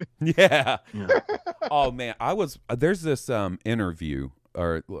that fight. Yeah. Oh, man. There's this interview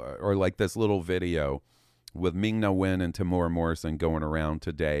or like this little video with Ming-Na Wen and Temuera Morrison going around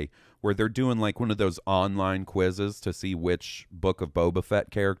today where they're doing like one of those online quizzes to see which Book of Boba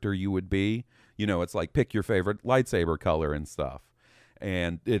Fett character you would be. It's like pick your favorite lightsaber color and stuff.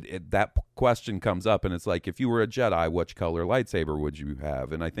 And that question comes up, and it's like, if you were a Jedi, which color lightsaber would you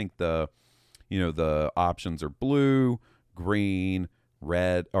have? And I think the options are blue, green,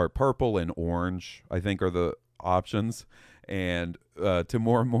 red, or purple, and orange, I think are the options. And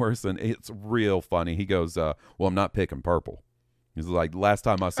Temuera Morrison, it's real funny. He goes, well, I'm not picking purple. He's like, last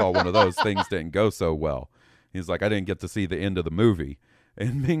time I saw one of those, things didn't go so well. He's like, I didn't get to see the end of the movie.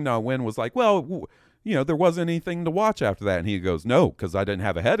 And Ming-Na Wen was like, well, there wasn't anything to watch after that. And he goes, no, because I didn't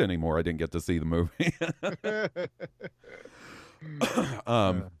have a head anymore. I didn't get to see the movie.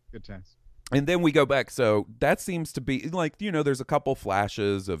 Good times. And then we go back. So that seems to be like, there's a couple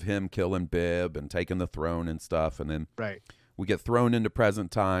flashes of him killing Bib and taking the throne and stuff. And then we get thrown into present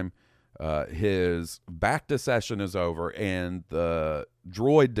time. His Bacta session is over, and the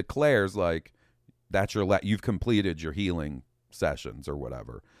droid declares, like, that's you've completed your healing sessions or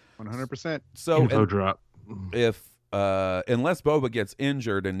whatever. 100%. So info drop. If unless Boba gets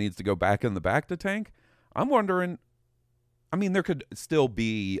injured and needs to go back in the Bacta tank, I'm wondering. I mean, there could still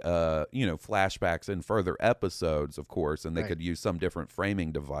be flashbacks in further episodes, of course, and they could use some different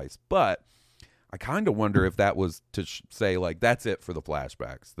framing device. But I kind of wonder if that was to say, like, that's it for the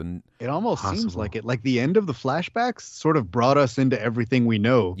flashbacks. Then it almost seems like it. Like the end of the flashbacks sort of brought us into everything we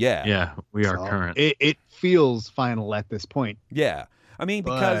know. Yeah, we are current. It feels final at this point. Yeah. I mean,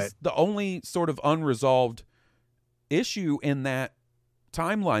 because the only sort of unresolved issue in that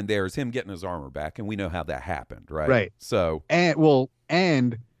timeline there is him getting his armor back, and we know how that happened, right? Right. So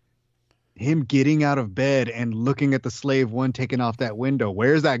and him getting out of bed and looking at the Slave One taking off that window.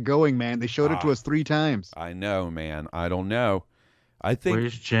 Where's that going, man? They showed it to us 3 times. I know, man. I don't know. I think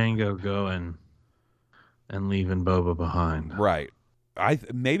where's Django going and leaving Boba behind? Right.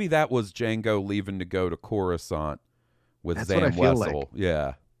 Maybe that was Django leaving to go to Coruscant with That's Zam what I feel Wessel. like.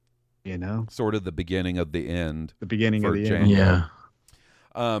 Yeah. You know, Sort of the beginning of the end. the beginning of For the Django. end.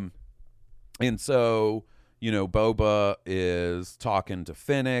 Yeah. And so, Boba is talking to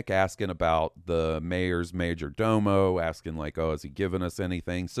Finnick, asking about the mayor's major domo, asking like, oh, has he given us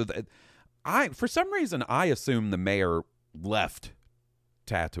anything? So that for some reason, I assumed the mayor left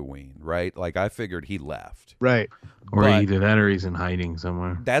Tatooine, right? Like I figured he left. Right. Or But either that or he's in hiding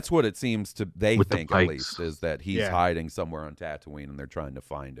somewhere. that's what it seems to, they With the think at pikes. least, is that he's Yeah. hiding somewhere on Tatooine and they're trying to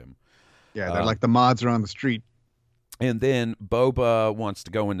find him. Yeah, they're like the mods are on the street. And then Boba wants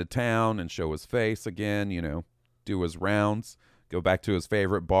to go into town and show his face again, do his rounds, go back to his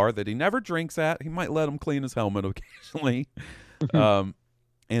favorite bar that he never drinks at. He might let him clean his helmet occasionally.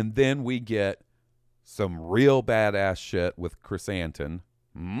 And then we get some real badass shit with Chrysanthemum.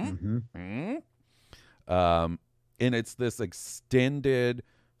 And it's this extended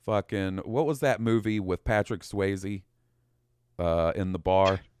fucking, what was that movie with Patrick Swayze in the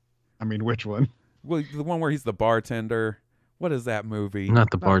bar? I mean, which one? Well, the one where he's the bartender. What is that movie? Not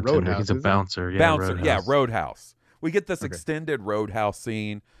the Not bartender. Roadhouse, He's a is it? bouncer. Yeah, Bouncer. Roadhouse. Yeah, Roadhouse. We get this Okay. extended Roadhouse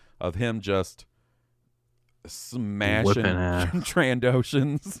scene of him just smashing Whipping ass.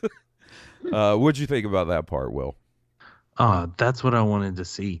 Trandoshans. What'd you think about that part, Will? That's what I wanted to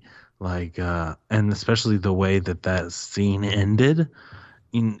see. Like, and especially the way that scene ended.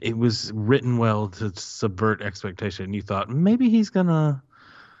 It was written well to subvert expectation. You thought maybe he's gonna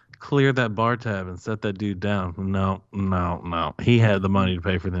clear that bar tab and set that dude down. No. He had the money to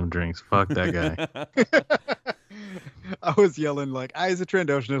pay for them drinks. Fuck that guy. I was yelling like, "He's a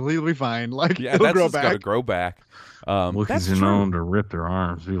Trandoshan. He'll be fine. Like Yeah, he'll that's grow just got to back." grow back. That's Wookiees are true. known to rip their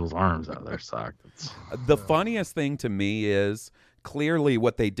arms, people's arms out of their sockets. The funniest thing to me is clearly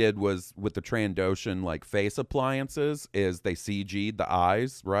what they did was with the Trandoshan like face appliances is they CG'd the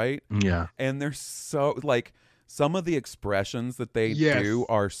eyes, right? Yeah. And they're so like some of the expressions that they Yes. do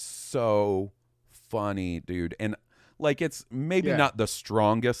are so funny, dude. And like it's maybe Yeah. not the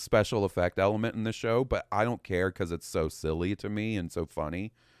strongest special effect element in the show, but I don't care because it's so silly to me and so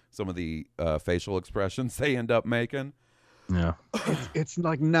funny. Some of the facial expressions they end up making. Yeah. It's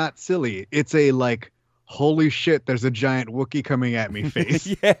like not silly. It's a like, holy shit, there's a giant Wookiee coming at me face.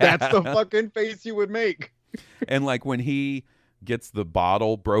 Yeah. That's the fucking face you would make. And like when he gets the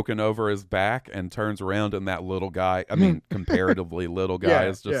bottle broken over his back and turns around and that little guy, I mean, comparatively little guy Yeah,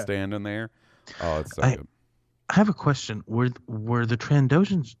 is just yeah. standing there. Oh, it's so I- good. I have a question. Were the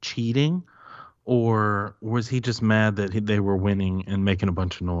Trandoshans cheating, or was he just mad that they were winning and making a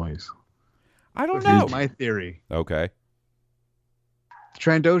bunch of noise? I don't This know. is my theory. Okay.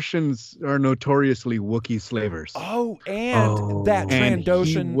 Trandoshans are notoriously Wookiee slavers. Oh, and that And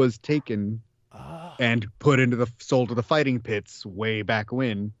Trandoshan he was taken and put into sold to the fighting pits way back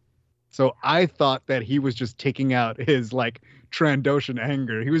when. So I thought that he was just taking out his like Trandoshan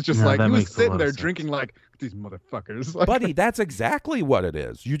anger. He was just No, like that he was makes a sitting lot of there sense. drinking like these motherfuckers. Like, buddy, that's exactly what it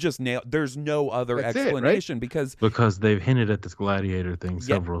is. You just nailed. There's no other That's it, right? explanation because Because they've hinted at this gladiator thing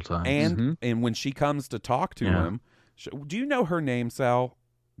several times. and when she comes to talk to Yeah. him, do you know her name, Sal?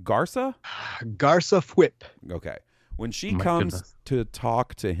 Garza? Garza Whip. Okay. When she My comes goodness. to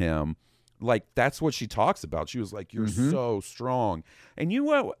talk to him, like that's what she talks about. She was like, "You're so strong," and you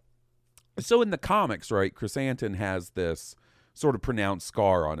know. So in the comics, right, Chrysanthemum has this sort of pronounced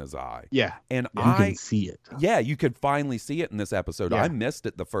scar on his eye. Yeah. And You can see it. yeah, you could finally see it in this episode. Yeah. I missed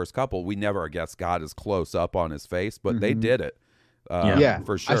it the first couple. We never, I guess, got as close up on his face, but they Mhm. did it. Yeah,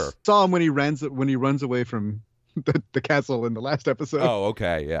 for I sure. saw him when he runs away from the castle in the last episode. Oh,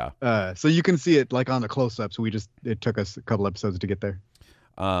 okay, yeah. So you can see it like on the close-ups. It took us a couple episodes to get there.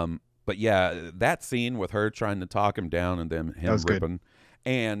 But yeah, that scene with her trying to talk him down and then him was good. ripping,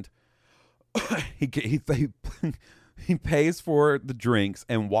 and he pays for the drinks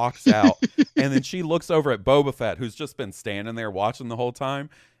and walks out, and then she looks over at Boba Fett, who's just been standing there watching the whole time,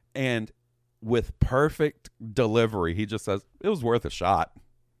 and with perfect delivery, he just says, "It was worth a shot."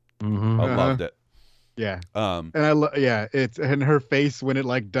 Mm-hmm. I loved it. Yeah. Um, And it's and her face when it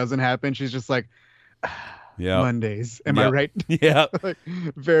like doesn't happen, she's just like, yeah, Mondays. Am I Yep. right? yeah. Like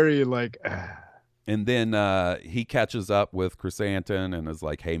very like And then he catches up with Chrysanthemum and is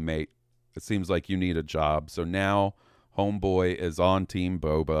like, "Hey, mate, it seems like you need a job." So now homeboy is on Team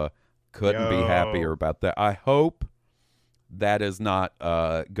Boba. Couldn't be happier about that. I hope that is not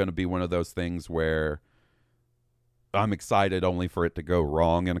going to be one of those things where I'm excited only for it to go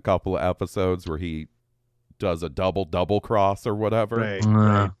wrong in a couple of episodes where he does a double cross or whatever. right. Uh,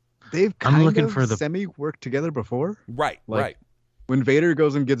 right. They've I'm kind looking of for the- semi worked together before. Right, Like- right, When Vader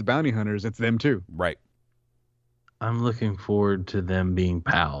goes and gets bounty hunters, it's them too. right. I'm looking forward to them being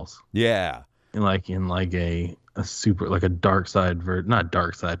pals. Yeah. In like a a super like a dark side not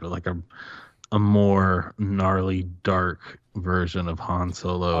dark side, but like a more gnarly dark version of Han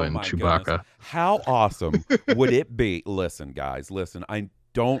Solo and my Chewbacca. Goodness. How awesome would it be? Listen, guys, listen. I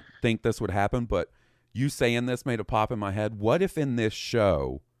don't think this would happen, but you saying this made it pop in my head. What if in this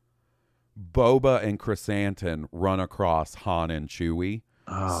show, Boba and Chrysanthemum run across Han and Chewie?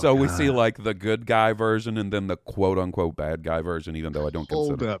 Oh, so we God. see like the good guy version and then the quote unquote bad guy version, even though I don't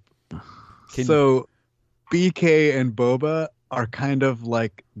consider. Hold up. Can- So BK and Boba are kind of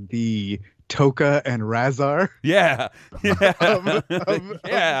like the Toka and Razar Yeah. Yeah. of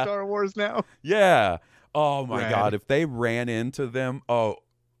Yeah. Star Wars now. Yeah. Oh my Rad. God. If they ran into them, oh,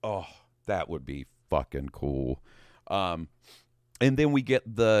 that would be fucking cool. And then we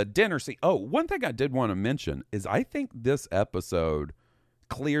get the dinner scene. Oh, one thing I did want to mention is I think this episode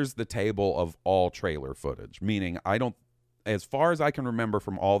clears the table of all trailer footage, meaning as far as I can remember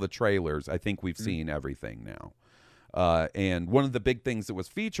from all the trailers, I think we've seen everything now. And one of the big things that was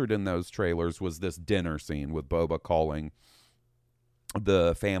featured in those trailers was this dinner scene with Boba calling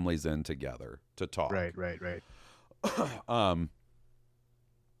the families in together to talk. Right.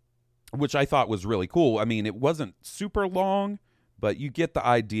 Which I thought was really cool. I mean, it wasn't super long, but you get the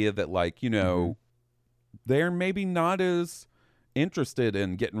idea that, like, you know, they're maybe not as interested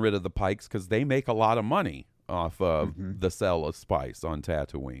in getting rid of the Pikes because they make a lot of money off of the sale of spice on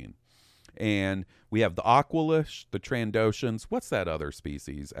Tatooine. And we have the Aqualish, the Trandoshans. What's that other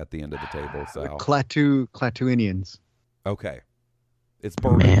species at the end of the table, Sal? Clatoonians Okay. It's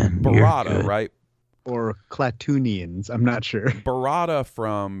Man, you're Barada, good. right? or Clatoonians. I'm not sure. Barada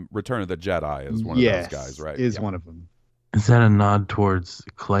from Return of the Jedi is one of those guys, right? Is Yeah. one of them. Is that a nod towards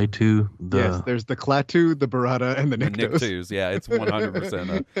Klaatu? Yes, there's the Klaatu, the Barada, and the The Niktos. Nicktoons, yeah, it's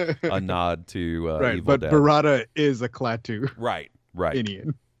 100% a nod to right, Evil but Dead. Barada is a Klaatu Right.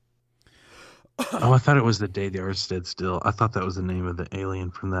 Indian. Oh, I thought it was the Day the Earth Stood Still. I thought that was the name of the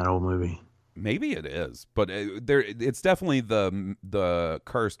alien from that old movie. Maybe it is, but it's definitely the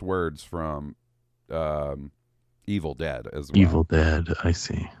cursed words from Evil Dead as well. Evil Dead, I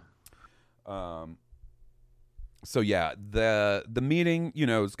see. So yeah, the meeting, you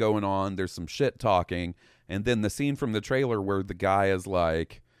know, is going on. There's some shit talking, and then the scene from the trailer where the guy is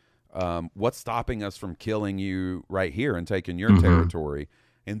like, "What's stopping us from killing you right here and taking your territory?"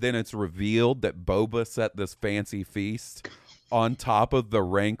 And then it's revealed that Boba set this fancy feast on top of the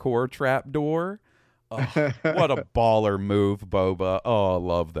Rancor trapdoor. Oh, what a baller move, Boba! Oh, I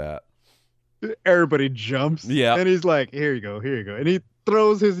love that. Everybody jumps. Yeah. And he's like, here you go. And he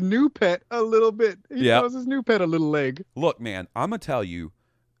throws his new pet a little bit. He throws his new pet a little leg. Look, man, I'm going to tell you,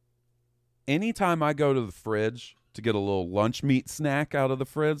 anytime I go to the fridge to get a little lunch meat snack out of the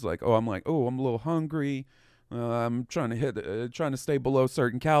fridge, I'm a little hungry. I'm trying to stay below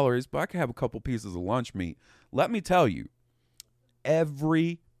certain calories, but I can have a couple pieces of lunch meat. Let me tell you,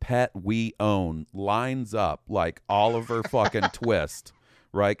 every pet we own lines up like Oliver fucking Twist.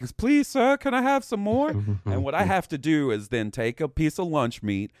 Right? Because, please, sir, can I have some more? And what I have to do is then take a piece of lunch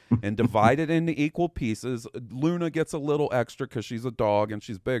meat and divide it into equal pieces. Luna gets a little extra because she's a dog and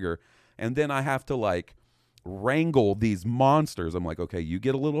she's bigger. And then I have to, like, wrangle these monsters. I'm like, okay, you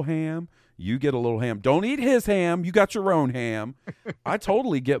get a little ham. You get a little ham. Don't eat his ham. You got your own ham. I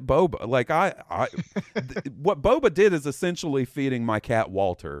totally get Boba. Like, what Boba did is essentially feeding my cat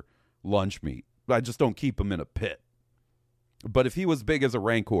Walter lunch meat. I just don't keep him in a pit. But if he was big as a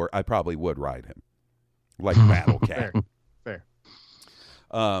Rancor, I probably would ride him. Like Battle Cat. Fair.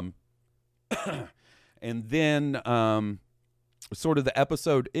 And then sort of the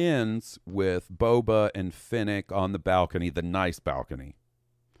episode ends with Boba and Fennec on the balcony, the nice balcony.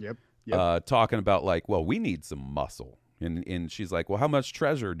 Yep. Talking about like, well, we need some muscle. And she's like, well, how much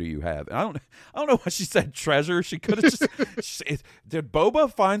treasure do you have? And I don't know why she said treasure. She could have just did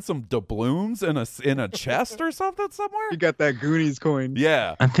Boba find some doubloons in a chest or something somewhere? You got that Goonies coin.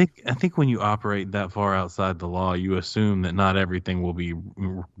 Yeah. I think when you operate that far outside the law, you assume that not everything will be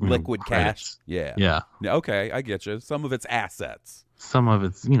Liquid credits. cash. Yeah. Yeah. Okay, I get you. Some of it's assets. Some of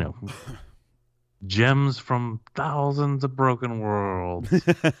it's, gems from thousands of broken worlds.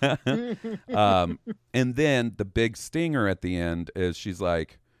 And then the big stinger at the end is she's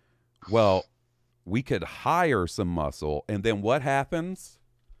like, well, we could hire some muscle. And then what happens?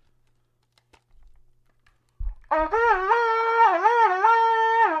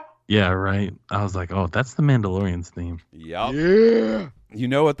 Yeah, right. I was like, oh, that's the Mandalorian's theme. Yep. Yeah. You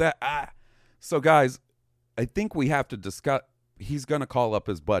know what so guys, I think we have to discuss. He's going to call up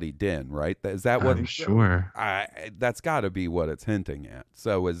his buddy Din, right? Is that what? I'm sure. That's got to be what it's hinting at.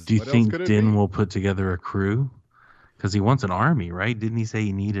 So Do you What else think could it Din be? will put together a crew? Because he wants an army, right? Didn't he say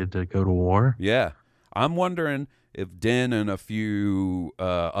he needed to go to war? Yeah. I'm wondering if Din and a few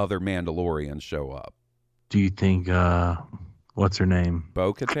other Mandalorians show up. Do you think what's her name?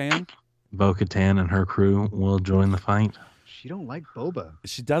 Bo-Katan? Bo-Katan and her crew will join the fight? She don't like Boba.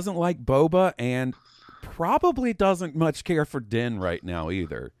 She doesn't like Boba and probably doesn't much care for Din right now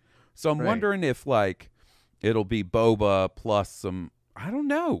either. So I'm wondering if like it'll be Boba plus some, I don't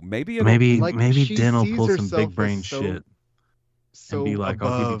know, maybe Din will pull some big brain shit and be like,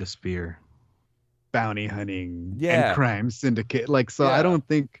 I'll give you the spear. Bounty hunting and crime syndicate. Like, so I don't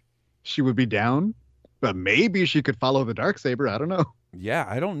think she would be down, but maybe she could follow the Darksaber. I don't know. Yeah,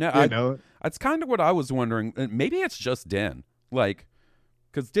 I don't know. You know, that's kind of what I was wondering. Maybe it's just Din, like,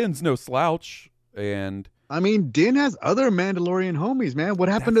 because Din's no slouch, and I mean, Din has other Mandalorian homies, man. What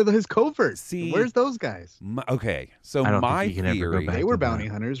happened to his covert? See, where's those guys? Okay, so my theory, they were bounty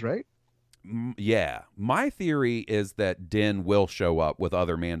hunters, right? Yeah, my theory is that Din will show up with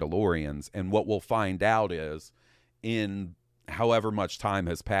other Mandalorians, and what we'll find out is, in however much time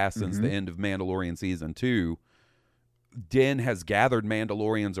has passed since the end of Mandalorian season 2. Din has gathered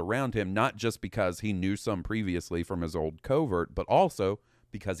Mandalorians around him, not just because he knew some previously from his old covert, but also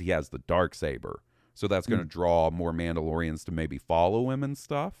because he has the Darksaber. So that's going to draw more Mandalorians to maybe follow him and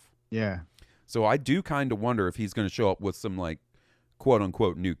stuff. Yeah. So I do kind of wonder if he's going to show up with some, like,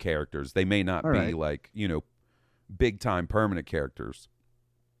 quote-unquote new characters. They may not be, like, you know, big-time permanent characters.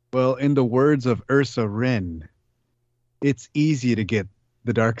 Well, in the words of Ursa Wren, it's easy to get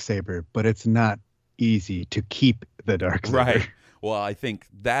the Darksaber, but it's not easy to keep the Darksaber. Right. Well, I think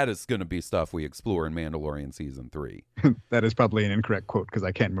that is going to be stuff we explore in Mandalorian season 3. That is probably an incorrect quote because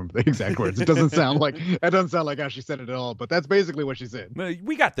I can't remember the exact words. It doesn't sound like how she said it at all, but that's basically what she said.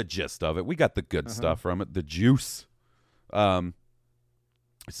 We got the gist of it. We got the good stuff from it, the juice. So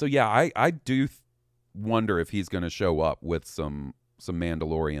yeah, I do wonder if he's going to show up with some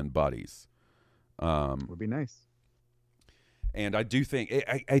Mandalorian buddies. Would be nice. And I do think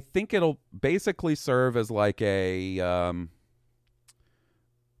I think it'll basically serve as like a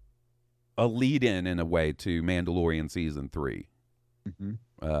lead-in a way to Mandalorian season 3.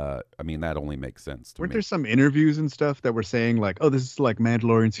 I mean, that only makes sense to me. Weren't there some interviews and stuff that were saying like, oh, this is like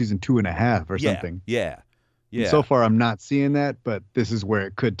Mandalorian season 2.5 or something? Yeah. And so far, I'm not seeing that, but this is where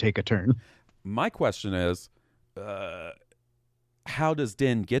it could take a turn. My question is, how does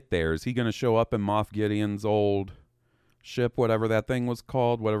Din get there? Is he going to show up in Moff Gideon's old ship, whatever that thing was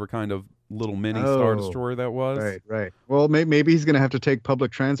called, whatever kind of little mini Star Destroyer that was? Right. Well, maybe he's going to have to take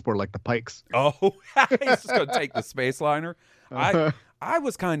public transport like the Pikes. Oh, he's just going to take the space liner? I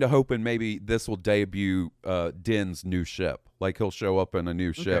was kind of hoping maybe this will debut Din's new ship. Like he'll show up in a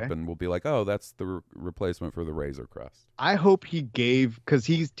new ship and we'll be like, oh, that's the replacement for the Razor Crest. I hope he gave, because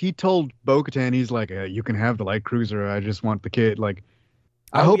he told Bo-Katan, he's like, you can have the light cruiser. I just want the kid. Like,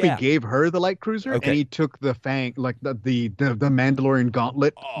 I hope he gave her the light cruiser and he took the Fang, like the Mandalorian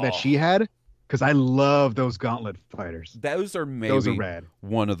gauntlet that she had. Because I love those gauntlet fighters. Those are rad.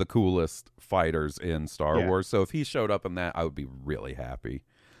 One of the coolest fighters in Star Wars. So if he showed up in that, I would be really happy.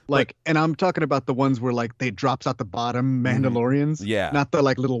 Like, and I'm talking about the ones where like they drops out the bottom Mandalorians. Yeah. Not the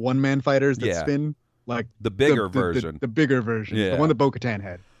like little one-man fighters that spin. Like the bigger version. The bigger version. Yeah. The one that Bo-Katan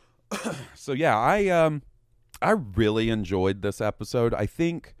had. So yeah, I really enjoyed this episode. I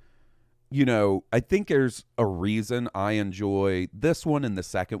think there's a reason I enjoy this one and the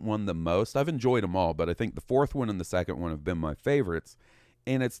second one the most. I've enjoyed them all, but I think the fourth one and the second one have been my favorites.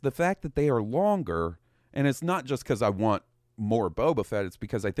 And it's the fact that they are longer, and it's not just because I want more Boba Fett. It's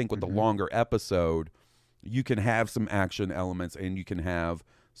because I think with the longer episode, you can have some action elements and you can have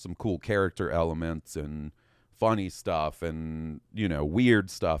some cool character elements and funny stuff and,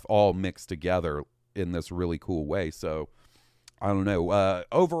 weird stuff all mixed together in this really cool way. So I don't know.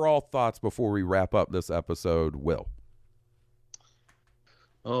 Overall thoughts before we wrap up this episode, Will?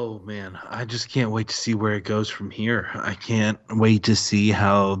 Oh, man. I just can't wait to see where it goes from here. I can't wait to see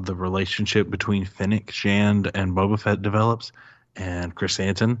how the relationship between Fennec, Shand, and Boba Fett develops, and Chris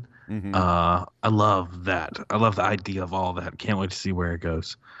Anton. I love that. I love the idea of all that. Can't wait to see where it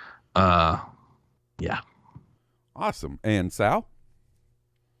goes. Yeah. Awesome. And Sal?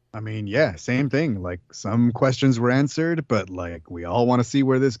 I mean, yeah, same thing. Like some questions were answered, but like we all want to see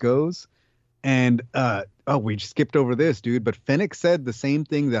where this goes. And we skipped over this, dude. But Fennec said the same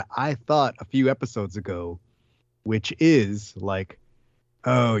thing that I thought a few episodes ago, which is like,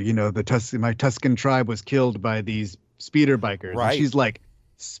 my Tusken tribe was killed by these speeder bikers. Right. And she's like,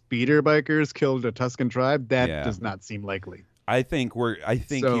 speeder bikers killed a Tusken tribe? That does not seem likely. I think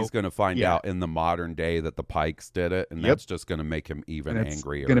he's going to find out in the modern day that the Pikes did it, and that's just going to make him even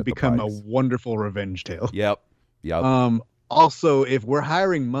angrier. It's going to become a wonderful revenge tale. Yep. Also, if we're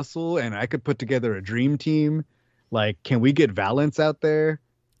hiring muscle and I could put together a dream team, like, can we get Valance out there?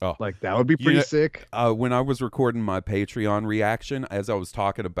 Oh, like that would be pretty sick. When I was recording my Patreon reaction, as I was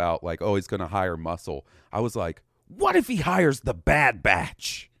talking about, like, oh, he's going to hire muscle, I was like, what if he hires the Bad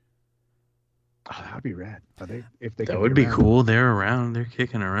Batch? Oh, that would be rad. If they that would be cool. They're around. They're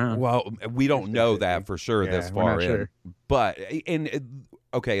kicking around. Well, we don't know that for sure this far in. Sure. But,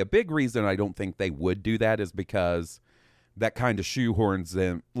 okay, a big reason I don't think they would do that is because that kind of shoehorns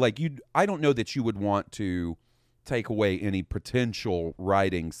them. Like, I don't know that you would want to take away any potential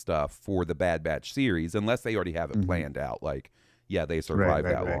writing stuff for the Bad Batch series unless they already have it planned out. Like, yeah, they survived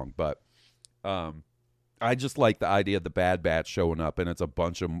that long. But I just like the idea of the Bad Batch showing up and it's a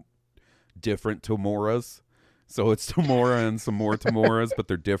bunch of different Temoras. So it's Temora and some more Temoras, but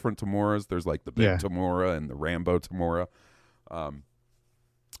they're different Temoras. There's like the big Temora and the Rambo Temora.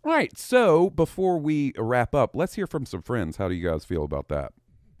 All right, so before we wrap up, let's hear from some friends. How do you guys feel about that?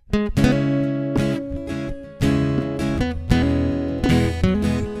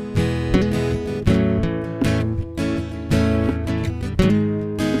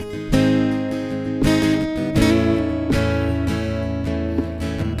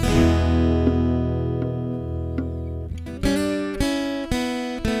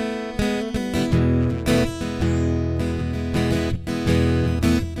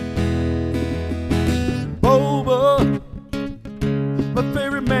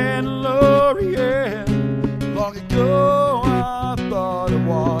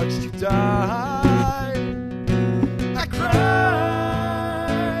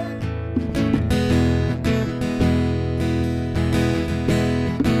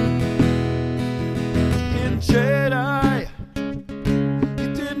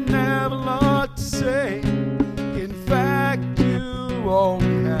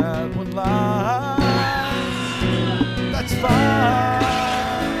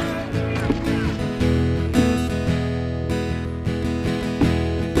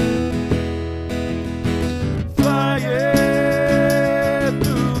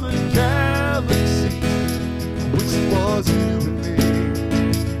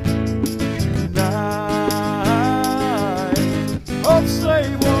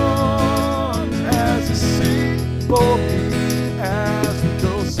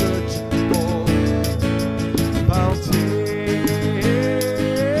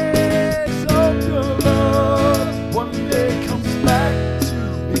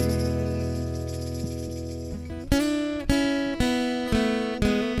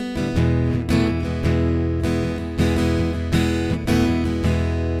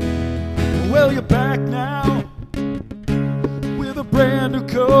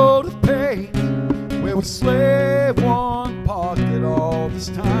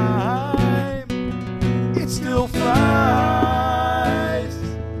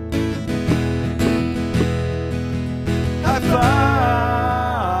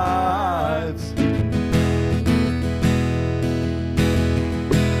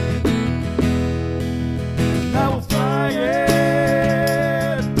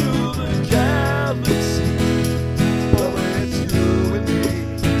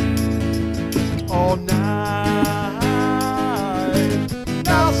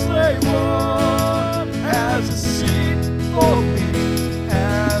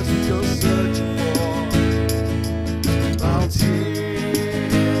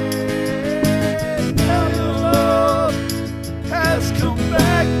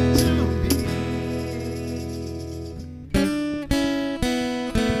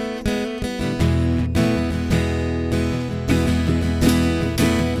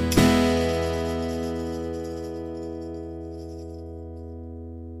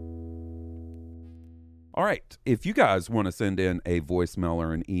 All right. If you guys want to send in a voicemail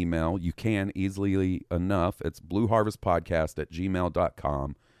or an email, you can easily enough. It's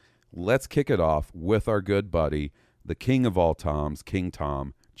blueharvestpodcast@gmail.com. Let's kick it off with our good buddy, the king of all Toms, King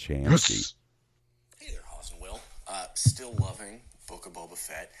Tom Chansky. Hey there, Hawes and Will. Still loving Book of Boba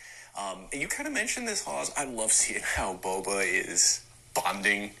Fett. And you kind of mentioned this, Hawes. I love seeing how Boba is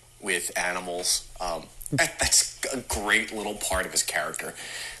bonding with animals. That's a great little part of his character.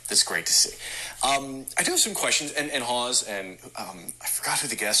 That's great to see. I do have some questions, and Hawes, and I forgot who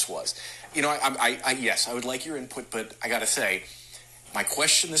the guest was. You know, yes, I would like your input, but I gotta say, my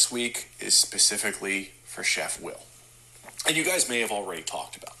question this week is specifically for Chef Will. And you guys may have already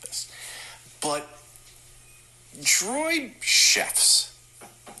talked about this, but droid chefs,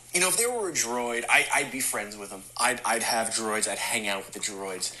 you know, if there were a droid, I'd be friends with them. I'd have droids, I'd hang out with the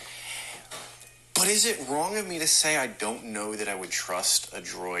droids. But is it wrong of me to say I don't know that I would trust a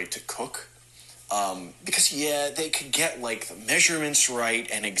droid to cook? Because, yeah, they could get, like, the measurements right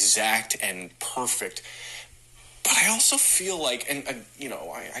and exact and perfect. But I also feel like, and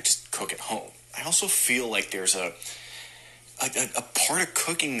I just cook at home. I also feel like there's a part of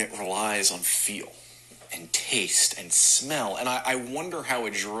cooking that relies on feel and taste and smell. And I wonder how a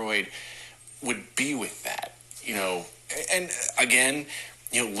droid would be with that, And again,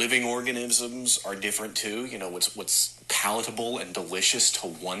 living organisms are different too. What's palatable and delicious to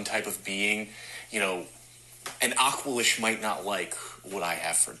one type of being, an Aqualish might not like what I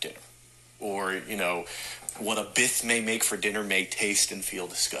have for dinner. Or, what a Bith may make for dinner may taste and feel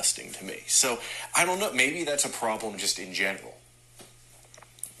disgusting to me. So, I don't know. Maybe that's a problem just in general.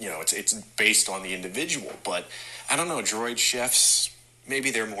 It's based on the individual. But, I don't know, droid chefs,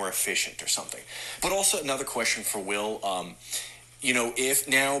 maybe they're more efficient or something. But also another question for Will. If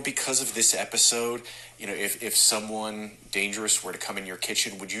now, because of this episode, if someone dangerous were to come in your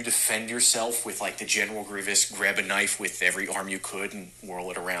kitchen, would you defend yourself with, like, the General Grievous, grab a knife with every arm you could and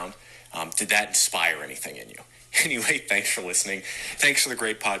whirl it around? Did that inspire anything in you? Anyway, thanks for listening. Thanks for the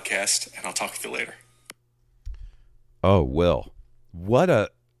great podcast, and I'll talk to you later. Oh, Will, what a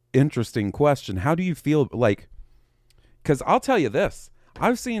interesting question. How do you feel like, because I'll tell you this,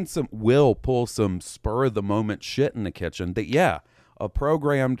 I've seen Will pull some spur of the moment shit in the kitchen that, a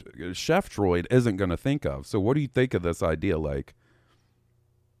programmed chef droid isn't going to think of. So what do you think of this idea? Like,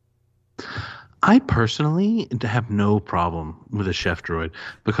 I personally have no problem with a chef droid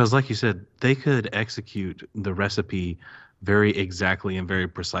because, like you said, they could execute the recipe very exactly and very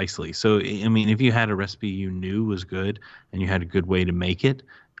precisely. So, I mean, if you had a recipe you knew was good and you had a good way to make it,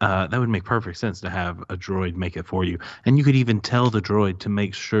 that would make perfect sense to have a droid make it for you. And you could even tell the droid to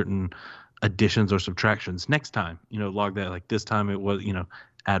make certain additions or subtractions next time. Log that, like, this time it was,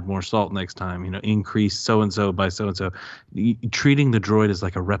 add more salt next time, increase so-and-so by so-and-so. Treating the droid as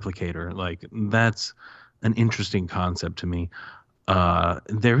like a replicator, like, that's an interesting concept to me.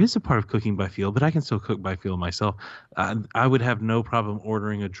 There is a part of cooking by feel, but I can still cook by feel myself. I would have no problem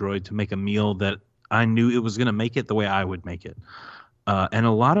ordering a droid to make a meal that I knew it was going to make it the way I would make it. And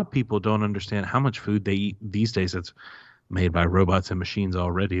a lot of people don't understand how much food they eat these days that's made by robots and machines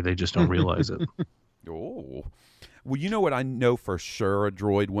already. They just don't realize it. Oh. Well, you know what I know for sure a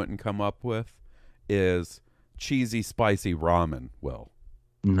droid wouldn't come up with is cheesy, spicy ramen. Will.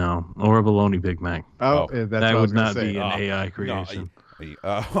 No, or a bologna Big Mac. Oh, that's that what I would was gonna not say. be an AI creation.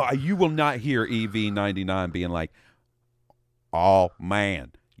 No, you will not hear EV99 being like, "Oh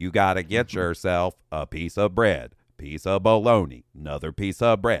man, you got to get yourself a piece of bread, piece of bologna, another piece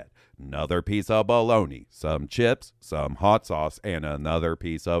of bread, another piece of bologna, some chips, some hot sauce, and another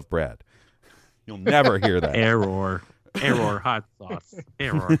piece of bread." You'll never hear that. Error, hot sauce,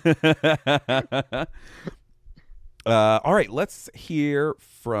 error. All right, let's hear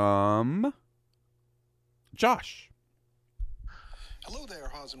from Josh. Hello there,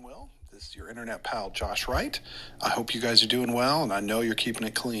 Hawes and Will. This is your internet pal, Josh Wright. I hope you guys are doing well, and I know you're keeping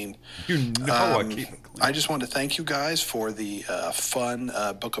it clean. I keep it clean. I just want to thank you guys for the fun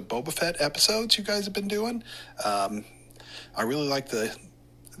Book of Boba Fett episodes you guys have been doing. I really like the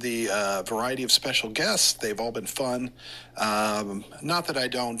variety of special guests. They've all been fun. Not that I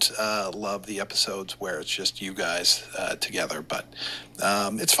don't love the episodes where it's just you guys together, but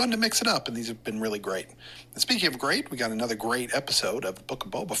it's fun to mix it up, and these have been really great. And speaking of great, we got another great episode of the Book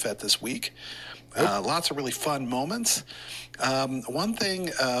of Boba Fett this week. Lots of really fun moments. One thing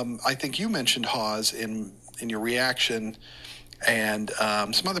I think you mentioned, Hawes, in your reaction, and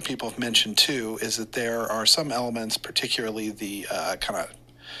some other people have mentioned too, is that there are some elements, particularly the kind of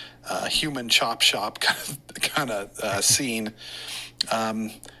human chop shop kind of scene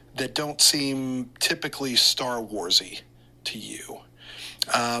that don't seem typically Star Warsy to you.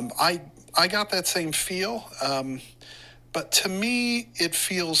 I got that same feel, but to me it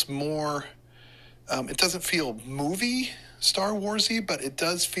feels more. It doesn't feel movie Star Warsy, but it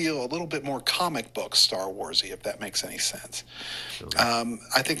does feel a little bit more comic book Star Warsy, if that makes any sense.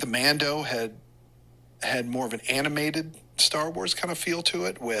 I think the Mando had more of an animated Star Wars kind of feel to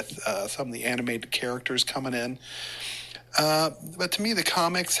it, with some of the animated characters coming in. But to me, the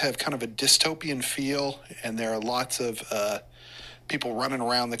comics have kind of a dystopian feel, and there are lots of people running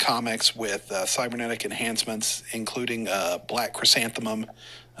around the comics with cybernetic enhancements, including Black Chrysanthemum.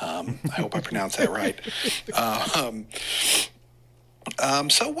 I hope I pronounced that right.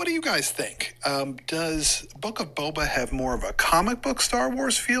 So what do you guys think? Does Book of Boba have more of a comic book Star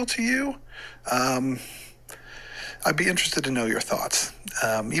Wars feel to you? I'd be interested to know your thoughts,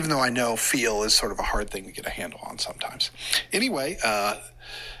 even though I know feel is sort of a hard thing to get a handle on sometimes. Anyway,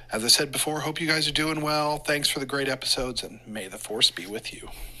 as I said before, hope you guys are doing well. Thanks for the great episodes, and may the Force be with you.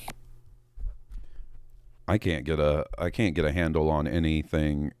 I can't get a handle on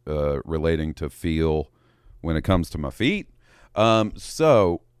anything relating to feel when it comes to my feet.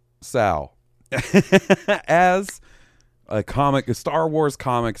 So Sal, as a Star Wars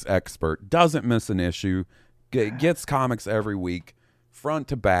comics expert, doesn't miss an issue, gets comics every week, front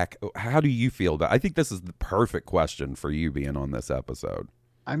to back. How do you feel about? I think this is the perfect question for you being on this episode.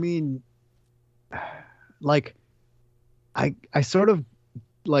 I mean, like, I sort of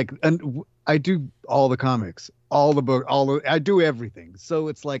like, and I do all the comics, all the book, I do everything. So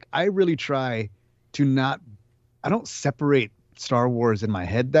it's like I really try to I don't separate Star Wars in my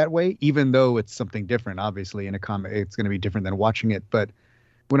head that way, even though it's something different. Obviously, in a comic, it's going to be different than watching it. But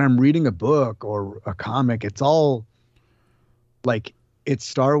when I'm reading a book or a comic, it's all like it's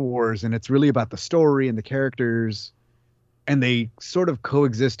Star Wars, and it's really about the story and the characters, and they sort of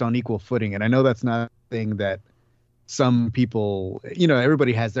coexist on equal footing. And I know that's not a thing that some people,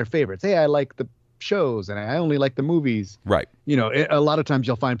 everybody has their favorites. Hey, I like the shows and I only like the movies. Right. A lot of times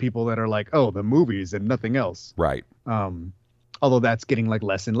you'll find people that are like, oh, the movies and nothing else. Right. Although that's getting like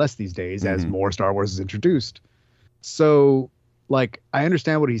less and less these days as more Star Wars is introduced. So like, I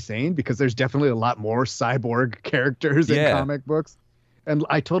understand what he's saying because there's definitely a lot more cyborg characters in comic books. And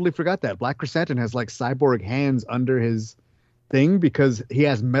I totally forgot that Black Chrysanthemum has like cyborg hands under his thing because he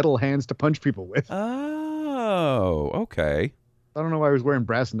has metal hands to punch people with. Oh, okay. I don't know why he was wearing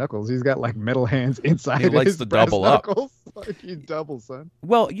brass knuckles. He's got like metal hands inside. He likes his to brass double knuckles. Like he's double, son.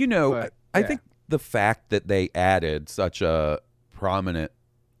 Well, I think the fact that they added such a prominent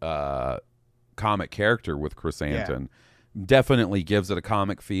comic character with Chrysanthemum definitely gives it a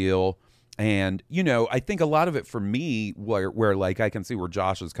comic feel. And, I think a lot of it for me, where like I can see where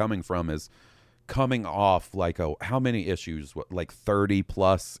Josh is coming from, is coming off like how many issues, like 30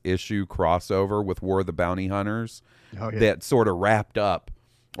 plus issue crossover with War of the Bounty Hunters that sort of wrapped up,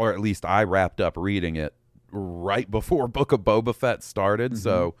 or at least I wrapped up reading it right before Book of Boba Fett started.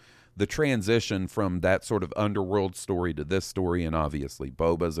 So the transition from that sort of underworld story to this story, and obviously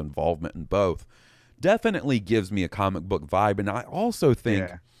Boba's involvement in both, definitely gives me a comic book vibe. And I also think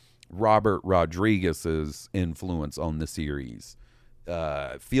Robert Rodriguez's influence on the series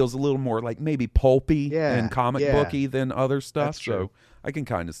feels a little more like maybe pulpy and comic booky than other stuff. So I can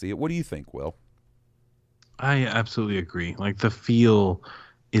kind of see it. What do you think, Will? I absolutely agree. Like the feel,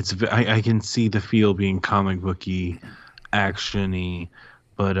 I can see the feel being comic booky, action-y,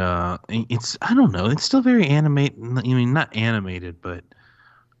 but it's, I don't know, it's still very animated. I mean, not animated, but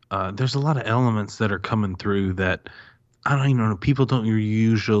there's a lot of elements that are coming through that I don't even know, people don't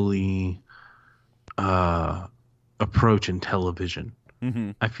usually approach in television.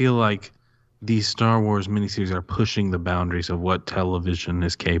 I feel like these Star Wars miniseries are pushing the boundaries of what television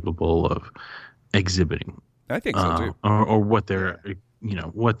is capable of exhibiting. I think so too. Or what they're,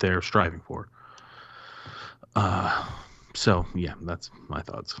 what they're striving for. So yeah, that's my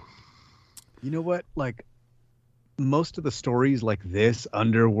thoughts. You know what? Like most of the stories like this,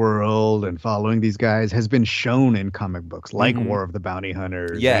 Underworld and following these guys, has been shown in comic books, like War of the Bounty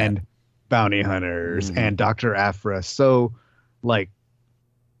Hunters and Bounty Hunters and Dr. Aphra. So like,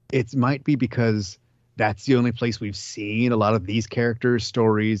 it might be because that's the only place we've seen a lot of these characters,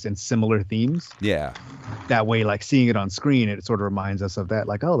 stories, and similar themes. Yeah. That way, like seeing it on screen, it sort of reminds us of that.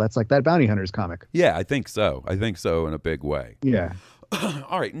 Like, oh, that's like that Bounty Hunters comic. Yeah, I think so. I think so in a big way. Yeah.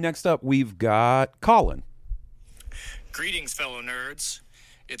 All right, next up, we've got Colin. Greetings, fellow nerds.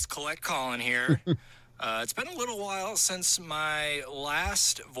 It's Colette Colin here. It's been a little while since my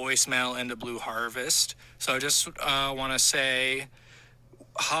last voicemail into Blue Harvest, so I just want to say,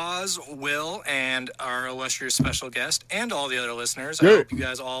 Haas, Will, and our illustrious special guest, and all the other listeners, I hope you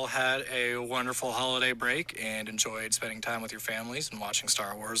guys all had a wonderful holiday break and enjoyed spending time with your families and watching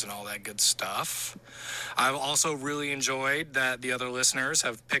Star Wars and all that good stuff. I've also really enjoyed that the other listeners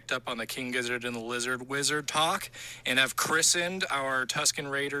have picked up on the King Gizzard and the Lizard Wizard talk and have christened our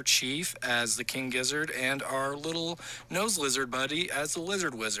Tusken Raider chief as the King Gizzard and our little nose lizard buddy as the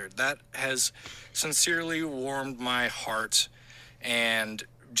Lizard Wizard. That has sincerely warmed my heart and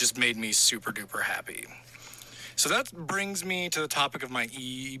just made me super duper happy. So that brings me to the topic of my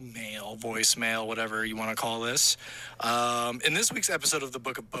email, voicemail, whatever you want to call this. In this week's episode of the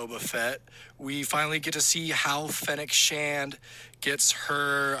Book of Boba Fett, we finally get to see how Fennec Shand gets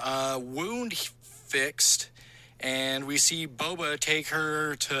her wound fixed, and we see Boba take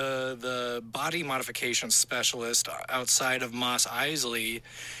her to the body modification specialist outside of Mos Eisley,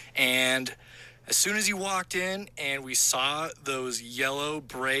 and as soon as he walked in and we saw those yellow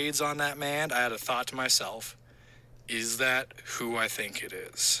braids on that man, I had a thought to myself, is that who I think it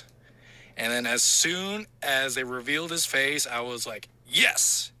is? And then as soon as they revealed his face, I was like,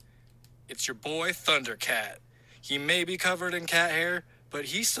 yes, It's your boy Thundercat. He may be covered in cat hair, but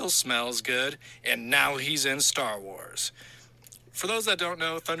he still smells good, and now he's in Star Wars. For those that don't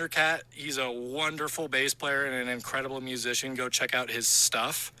know, Thundercat, he's a wonderful bass player and an incredible musician. Go check out his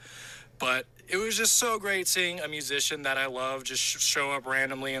stuff. But it was just so great seeing a musician that I love just show up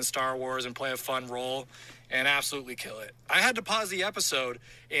randomly in Star Wars and play a fun role and absolutely kill it. I had to pause the episode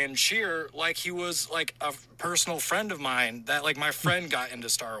and cheer like he was like a personal friend of mine, that like my friend got into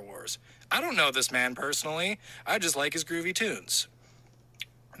Star Wars. I don't know this man personally. I just like his groovy tunes.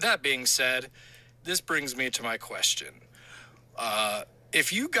 That being said, this brings me to my question.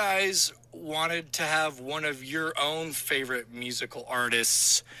 If you guys wanted to have one of your own favorite musical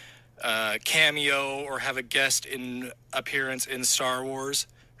artists cameo or have a guest appearance in Star Wars,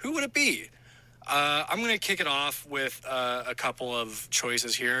 who would it be? I'm going to kick it off with a couple of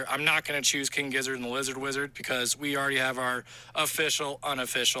choices here. I'm not going to choose King Gizzard and the Lizard Wizard because we already have our official,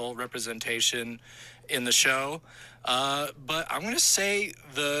 unofficial representation in the show. But I'm going to say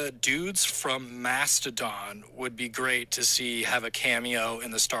the dudes from Mastodon would be great to see have a cameo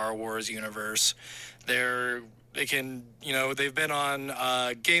in the Star Wars universe. They can, they've been on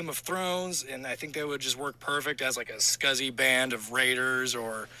Game of Thrones, and I think they would just work perfect as like a scuzzy band of raiders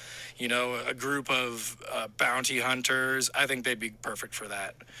or, a group of bounty hunters. I think they'd be perfect for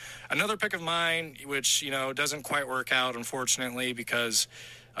that. Another pick of mine, which, doesn't quite work out, unfortunately, because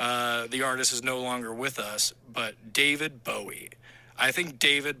the artist is no longer with us, but David Bowie. I think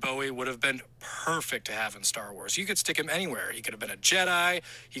David Bowie would have been perfect to have in Star Wars. You could stick him anywhere. He could have been a Jedi.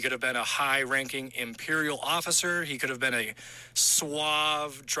 He could have been a high-ranking Imperial officer. He could have been a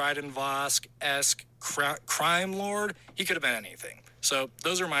suave, Dryden Vosk-esque crime lord. He could have been anything. So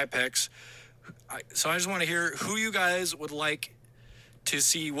those are my picks. So I just want to hear who you guys would like to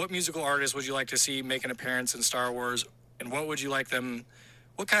see. What musical artist would you like to see make an appearance in Star Wars? And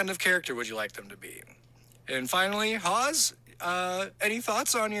what kind of character would you like them to be? And finally, Hawes, any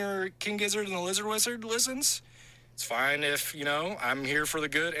thoughts on your King Gizzard and the Lizard Wizard listens? It's fine if, I'm here for the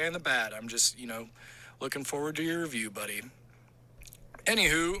good and the bad. I'm just, looking forward to your review, buddy.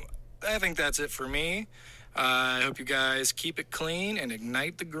 Anywho, I think that's it for me. I hope you guys keep it clean and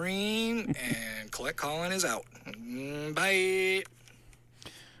ignite the green, and Collect Colin is out. Bye.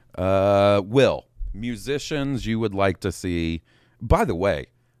 Will, musicians you would like to see. By the way,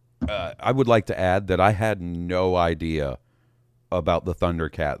 I would like to add that I had no idea about the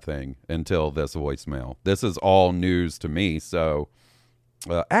Thundercat thing until this voicemail. This is all news to me. So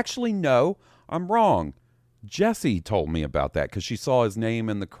actually, no, I'm wrong. Jessie told me about that because she saw his name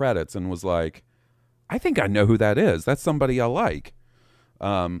in the credits and was like, I think I know who that is. That's somebody I like.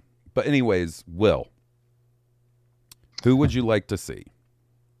 But anyways, Will, who would you like to see?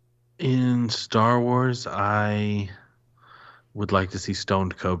 In Star Wars, I would like to see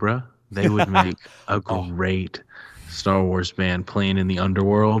Stoned Cobra. They would make a great Star Wars band playing in the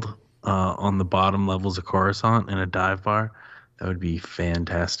underworld on the bottom levels of Coruscant in a dive bar. That would be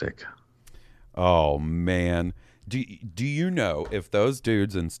fantastic. Oh, man. Do you know if those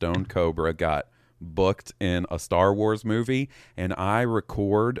dudes in Stoned Cobra got booked in a Star Wars movie and I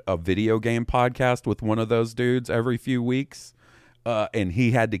record a video game podcast with one of those dudes every few weeks and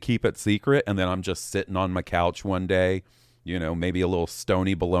he had to keep it secret, and then I'm just sitting on my couch one day, maybe a little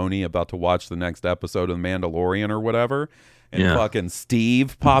stony baloney about to watch the next episode of The Mandalorian or whatever, and fucking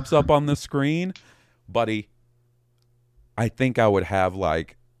Steve pops up on the screen, buddy, I think I would have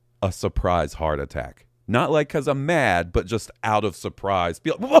like a surprise heart attack. Not like because I'm mad, but just out of surprise.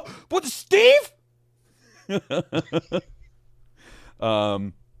 Be like, what, Steve?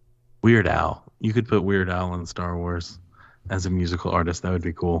 Weird Al. You could put Weird Al in Star Wars as a musical artist. That would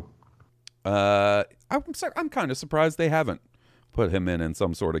be cool. I'm kind of surprised they haven't put him in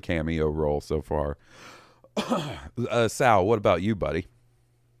some sort of cameo role so far. Sal, what about you, buddy?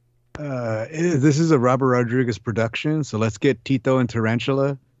 This is a Robert Rodriguez production, so let's get Tito and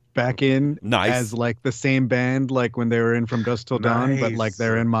Tarantula back in as like the same band like when they were in From Dusk Till Dawn, but like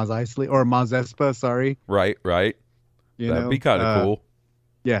they're in Mos Eisley or Mos Espa, sorry. Right. That'd be kind of cool.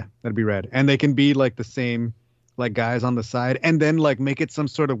 Yeah, that'd be rad. And they can be like the same like guys on the side, and then like make it some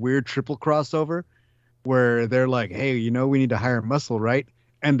sort of weird triple crossover where they're like, hey, we need to hire muscle, right?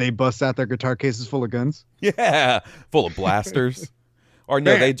 And they bust out their guitar cases full of guns. Yeah, full of blasters. Or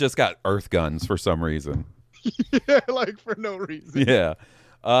no, they just got earth guns for some reason. Yeah, like for no reason. Yeah.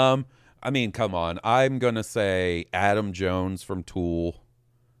 I mean, come on. I'm going to say Adam Jones from Tool.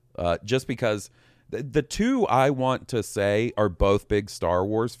 Just because the two I want to say are both big Star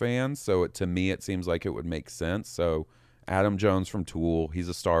Wars fans. So to me, it seems like it would make sense. So Adam Jones from Tool, he's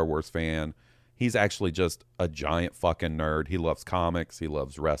a Star Wars fan. He's actually just a giant fucking nerd. He loves comics. He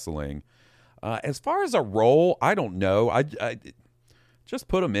loves wrestling. As far as a role, I don't know. I just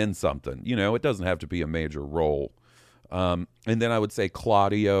put him in something. It doesn't have to be a major role. And then I would say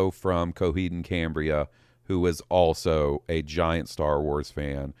Claudio from Coheed and Cambria, who is also a giant Star Wars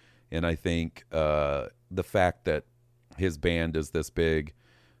fan. And I think the fact that his band is this big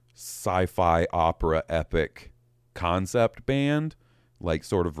sci-fi opera epic concept band, like,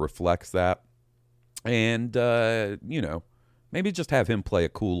 sort of reflects that. And, maybe just have him play a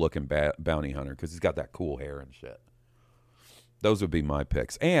cool-looking bounty hunter because he's got that cool hair and shit. Those would be my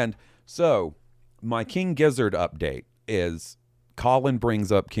picks. And so my King Gizzard update is Colin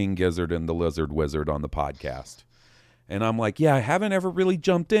brings up King Gizzard and the Lizard Wizard on the podcast. And I'm like, yeah, I haven't ever really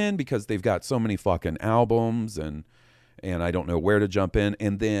jumped in because they've got so many fucking albums and I don't know where to jump in.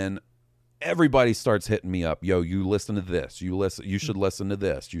 And then everybody starts hitting me up. Yo, you listen to this. You should listen to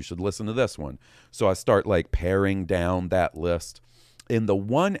this. You should listen to this one. So I start like paring down that list. And the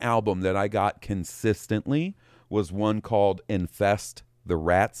one album that I got consistently was one called Infest the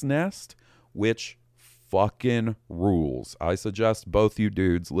Rat's Nest, which fucking rules. I suggest both you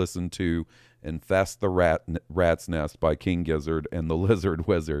dudes listen to Infest the Rat's Nest by King Gizzard and the Lizard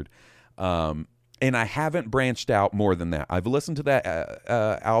Wizard. And I haven't branched out more than that. I've listened to that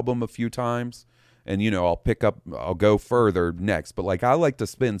album a few times, and, I'll go further next. But, like, I like to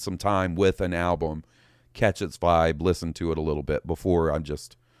spend some time with an album, catch its vibe, listen to it a little bit before I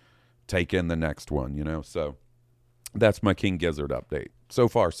just take in the next one, So that's my King Gizzard update. So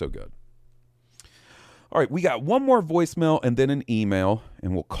far, so good. All right, we got one more voicemail and then an email,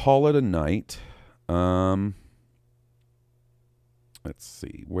 and we'll call it a night. Let's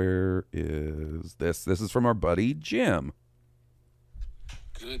see. Where is this? This is from our buddy Jim.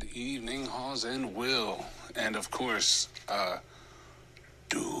 Good evening, Hawes and Will. And of course,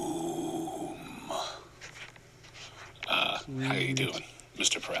 Doom. How you doing,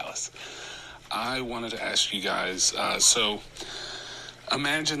 Mr. Paralysis? I wanted to ask you guys, so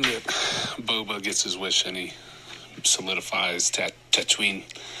imagine that Boba gets his wish and he solidifies Tatooine,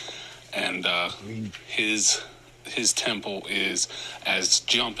 and his temple is as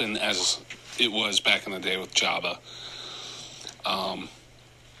jumping as it was back in the day with Jabba.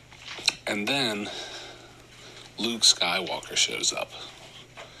 And then Luke Skywalker shows up.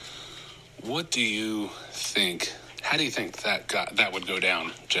 What do you think? How do you think that would go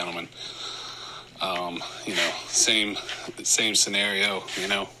down, gentlemen? Same scenario.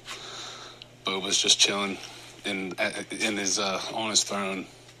 Boba's just chilling in his on his throne,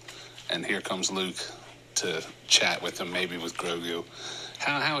 and here comes Luke to chat with him, maybe with Grogu.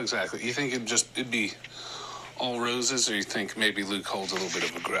 How exactly? You think it'd be all roses, or you think maybe Luke holds a little bit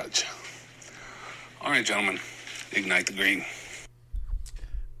of a grudge? All right, gentlemen, ignite the green.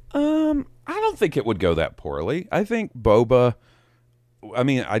 I don't think it would go that poorly. I think Boba,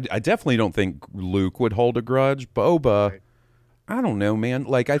 I definitely don't think Luke would hold a grudge. Boba, right. I don't know, man.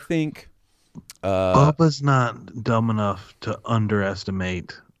 Like, I think Boba's not dumb enough to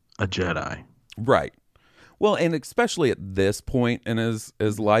underestimate a Jedi. Right. Well, and especially at this point in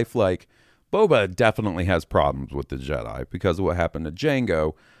his life, like, Boba definitely has problems with the Jedi because of what happened to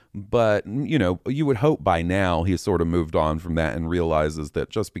Jango. But, you would hope by now he's sort of moved on from that and realizes that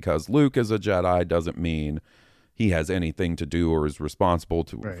just because Luke is a Jedi doesn't mean he has anything to do or is responsible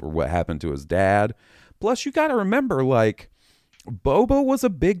for what happened to his dad. Plus, you got to remember, like, Boba was a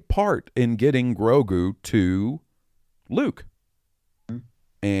big part in getting Grogu to Luke. Mm-hmm.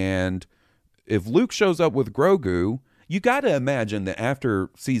 And if Luke shows up with Grogu, you got to imagine that after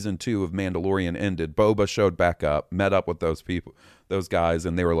season 2 of Mandalorian ended, Boba showed back up, met up with those guys,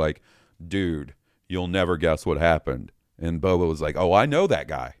 and they were like, dude, you'll never guess what happened. And Boba was like, oh, I know that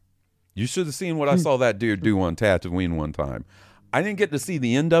guy. You should have seen what I saw that dude do on Tatooine one time. I didn't get to see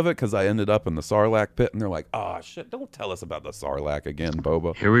the end of it because I ended up in the Sarlacc pit, and they're like, oh, shit, don't tell us about the Sarlacc again,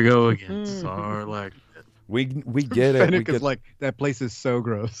 Boba. Here we go again, Sarlacc pit. We get it. Fennec is like, that place is so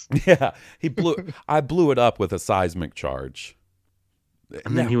gross. Yeah, I blew it up with a seismic charge.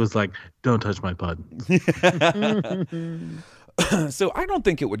 And then he was like, don't touch my bud. So I don't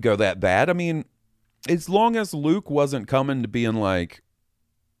think it would go that bad. I mean, as long as Luke wasn't coming to being like,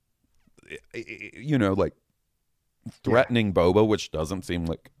 like threatening Boba, which doesn't seem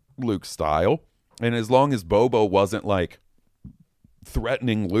like Luke's style. And as long as Boba wasn't like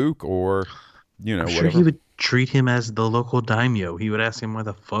threatening Luke or, I'm sure he would treat him as the local daimyo. He would ask him why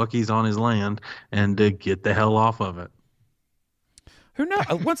the fuck he's on his land and to get the hell off of it. Who knows?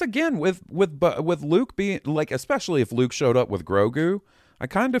 Once again, with Luke being like, especially if Luke showed up with Grogu, I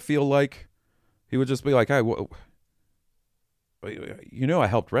kind of feel like he would just be like, "Hey, I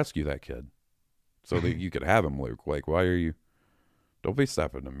helped rescue that kid, so that you could have him, Luke. Like, why are you Don't be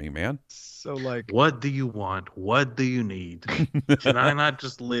stepping to me, man. So, like, what do you want? What do you need? Can I not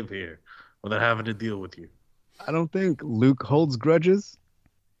just live here without having to deal with you? I don't think Luke holds grudges,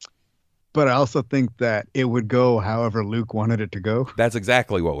 but I also think that it would go however Luke wanted it to go. That's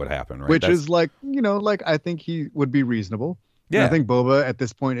exactly what would happen, right? Which is like, like I think he would be reasonable. Yeah. And I think Boba at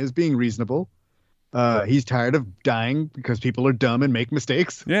this point is being reasonable. He's tired of dying because people are dumb and make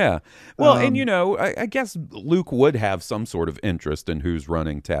mistakes. Yeah. Well, and I guess Luke would have some sort of interest in who's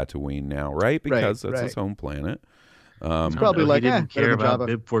running Tatooine now, right? Because that's his home planet. It's probably he didn't care about Jabba.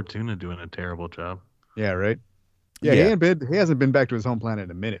 Bib Fortuna doing a terrible job. Yeah, right. Yeah, he hasn't been back to his home planet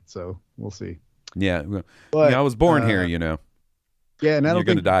in a minute, so we'll see. Yeah. But, I was born here, Yeah, and I You're don't going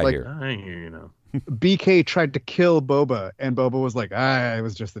to think die like, here. I ain't here, BK tried to kill Boba, and Boba was like, it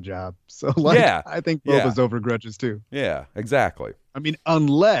was just a job. So, I think Boba's over grudges, too. Yeah, exactly. I mean,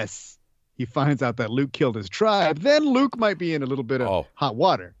 unless he finds out that Luke killed his tribe, then Luke might be in a little bit of hot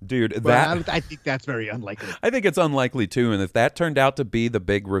water. Dude, But I think that's very unlikely. I think it's unlikely, too. And if that turned out to be the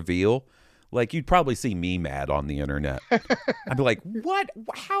big reveal, like, you'd probably see me mad on the internet. I'd be like, what?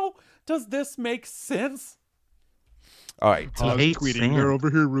 How does this make sense? All right. Tweeting, they're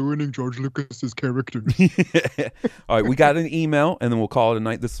over here ruining George Lucas's character. All right, we got an email, and then we'll call it a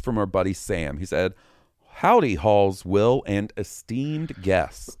night. This is from our buddy Sam. He said, "Howdy, Halls, Will, and esteemed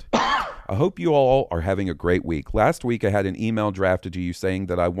guest. I hope you all are having a great week. Last week, I had an email drafted to you saying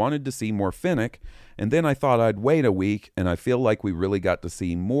that I wanted to see more Fennec, and then I thought I'd wait a week, and I feel like we really got to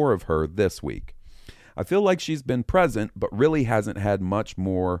see more of her this week. I feel like she's been present, but really hasn't had much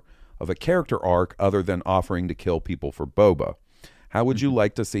more of a character arc other than offering to kill people for Boba. How would you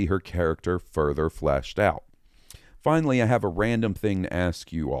like to see her character further fleshed out? Finally, I have a random thing to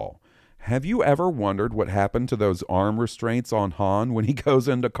ask you all. Have you ever wondered what happened to those arm restraints on Han when he goes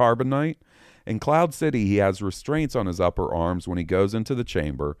into Carbonite? In Cloud City, he has restraints on his upper arms when he goes into the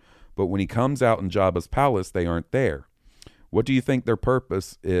chamber, but when he comes out in Jabba's palace, they aren't there. What do you think their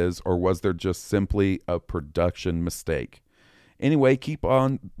purpose is, or was there just simply a production mistake? Anyway, keep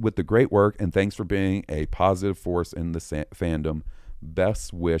on with the great work, and thanks for being a positive force in the fandom.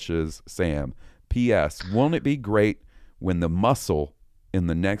 Best wishes, Sam. P.S. Won't it be great when the muscle in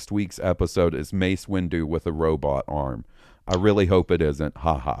the next week's episode is Mace Windu with a robot arm? I really hope it isn't.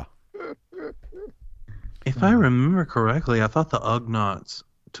 Ha ha. If I remember correctly, I thought the Ugnaughts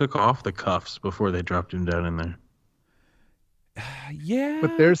took off the cuffs before they dropped him down in there. Yeah,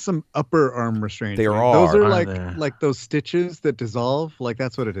 but there's some upper arm restraints. There Those are there? like those stitches that dissolve. Like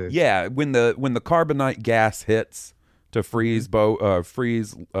that's what it is. Yeah, when the carbonite gas hits to freeze Han,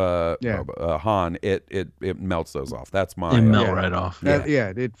 it melts those off. That's my It melt right off.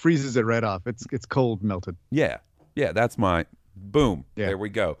 It freezes it right off. It's cold melted. Yeah, that's my boom. Yeah. There we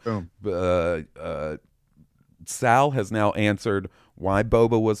go. Boom. Sal has now answered why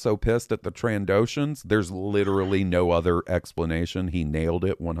Boba was so pissed at the Trandoshans. There's literally no other explanation. He nailed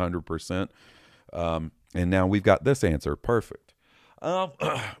it 100%. And now we've got this answer. Perfect.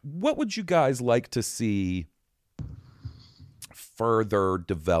 What would you guys like to see further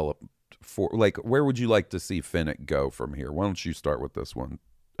developed for? Like, where would you like to see Fennec go from here? Why don't you start with this one,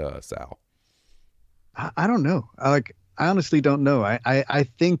 Sal? I don't know. I honestly don't know. I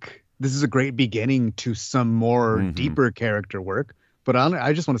think this is a great beginning to some more deeper character work. But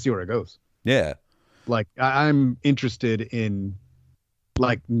I just want to see where it goes. Yeah. Like, I'm interested in,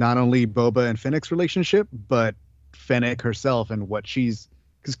 like, not only Boba and Fennec's relationship, but Fennec herself and what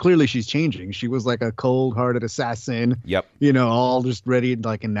because clearly she's changing. She was like a cold-hearted assassin. Yep. All just ready,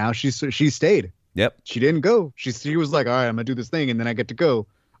 like, and now she stayed. Yep. She didn't go. She was like, all right, I'm going to do this thing, and then I get to go.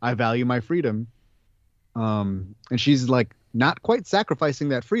 I value my freedom. And she's, like, not quite sacrificing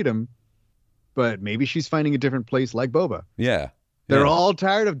that freedom, but maybe she's finding a different place like Boba. Yeah. They're all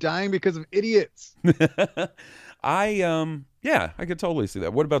tired of dying because of idiots. I could totally see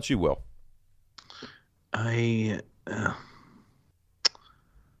that. What about you, Will? I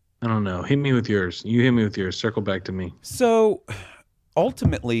don't know. Hit me with yours. You hit me with yours. Circle back to me. So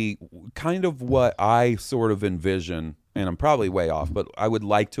ultimately, kind of what I sort of envision, and I'm probably way off, but I would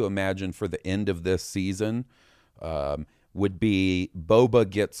like to imagine for the end of this season would be Boba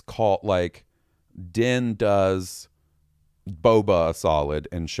gets caught, like Din does Boba a solid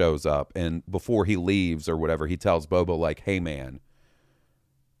and shows up, and before he leaves or whatever, he tells Boba, like, hey man,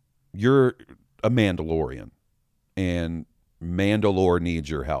 you're a Mandalorian and Mandalore needs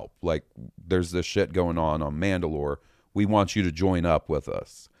your help. Like, there's this shit going on Mandalore. We want you to join up with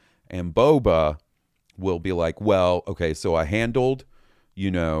us. And Boba will be like, well, okay, so I handled,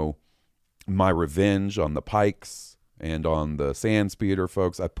 my revenge on the Pikes and on the Sandspeeder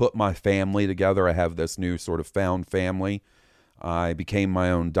folks. I put my family together. I have this new sort of found family. I became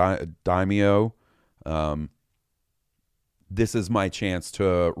my own daimyo. This is my chance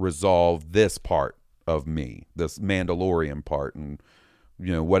to resolve this part of me, this Mandalorian part, and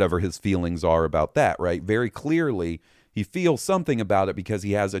whatever his feelings are about that, right? Very clearly, he feels something about it because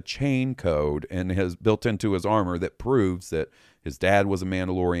he has a chain code and has built into his armor that proves that his dad was a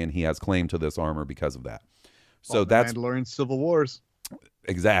Mandalorian. He has claim to this armor because of that. So that's Mandalorian Civil Wars.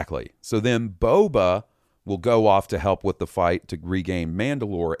 Exactly. So then Boba will go off to help with the fight to regain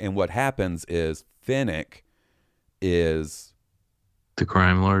Mandalore, and what happens is Fennec is the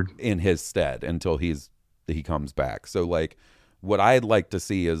crime lord in his stead until he comes back. So like, what I'd like to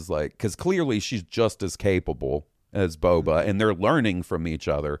see is like, because clearly she's just as capable as Boba, and they're learning from each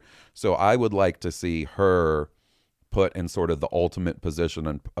other. So I would like to see her put in sort of the ultimate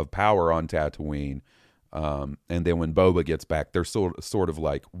position of power on Tatooine. And then when Boba gets back, they're sort of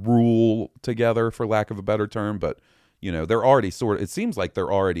like rule together, for lack of a better term. But, they're already it seems like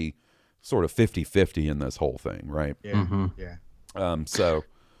they're already sort of 50-50 in this whole thing, right? Yeah. Mm-hmm. Yeah. So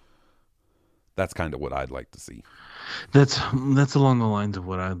that's kind of what I'd like to see. That's along the lines of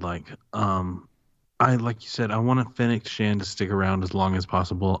what I'd like. Like you said, I want Fennec Shand to stick around as long as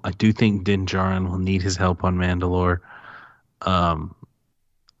possible. I do think Din Djarin will need his help on Mandalore.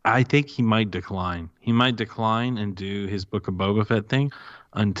 I think he might decline. He might decline and do his Book of Boba Fett thing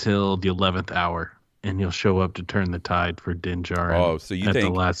until the 11th hour, and he'll show up to turn the tide for Din Djarin. Oh, so you at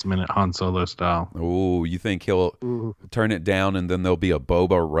think the last minute Han Solo style? Oh, you think he'll turn it down and then there'll be a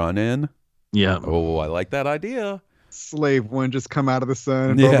Boba run-in? Yeah. Oh, I like that idea. Slave One just come out of the sun,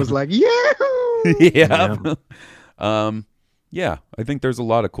 and Yeah. Boba's like, Yahoo! Yeah. Yeah, I think there's a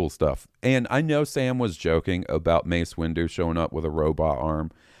lot of cool stuff. And I know Sam was joking about Mace Windu showing up with a robot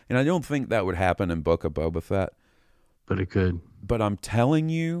arm, and I don't think that would happen in Book of Boba Fett. But it could. But I'm telling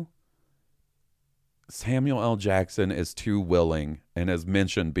you, Samuel L. Jackson is too willing, and has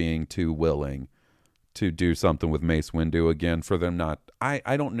mentioned being too willing to do something with Mace Windu again for them not.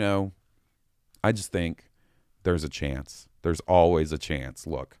 I don't know. I just think there's a chance. There's always a chance.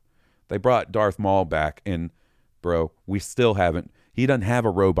 Look, they brought Darth Maul back, and bro, we still haven't. He doesn't have a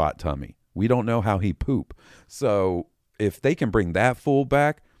robot tummy. We don't know how he poop. So if they can bring that fool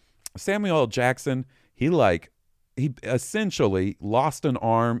back, Samuel L. Jackson, he essentially lost an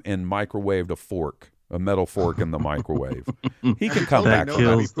arm and microwaved a metal fork in the microwave. He can come back. That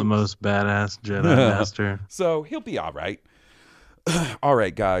kills the most badass Jedi Master. So he'll be all right. All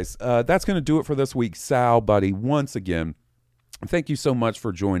right, guys. That's going to do it for this week. Sal, buddy, once again, thank you so much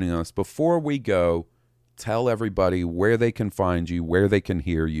for joining us. Before we go, tell everybody where they can find you, where they can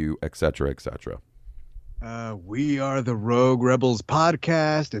hear you, etc., etc. We are the Rogue Rebels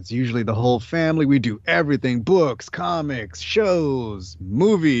podcast. It's usually the whole family. We do everything: books, comics, shows,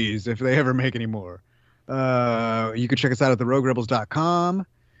 movies, if they ever make any more. You can check us out at theroguerebels.com.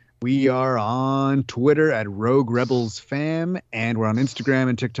 We are on Twitter at Rogue Rebels Fam, and we're on Instagram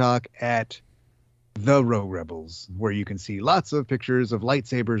and TikTok at The Rogue Rebels, where you can see lots of pictures of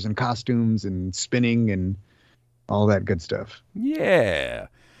lightsabers and costumes and spinning and all that good stuff. Yeah.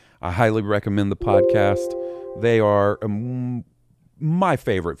 I highly recommend the podcast. They are my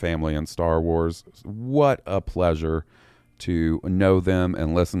favorite family in Star Wars. What a pleasure to know them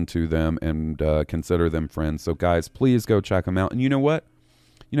and listen to them and consider them friends. So, guys, please go check them out. And you know what?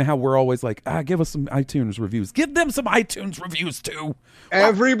 You know how we're always like, give us some iTunes reviews. Give them some iTunes reviews, too.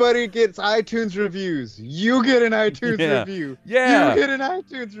 Everybody gets iTunes reviews. You get an iTunes review. Yeah. You get an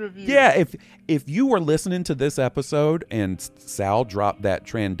iTunes review. Yeah, if you were listening to this episode and Sal dropped that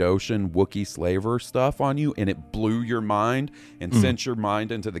Trandoshan Wookiee slaver stuff on you and it blew your mind and sent your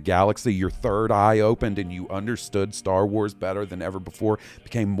mind into the galaxy, your third eye opened and you understood Star Wars better than ever before,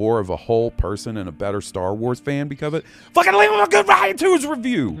 became more of a whole person and a better Star Wars fan because of it, fucking leave them a good iTunes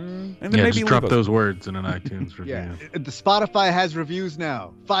review. And then maybe just drop those words in an iTunes review. Yeah, the Spotify has reviews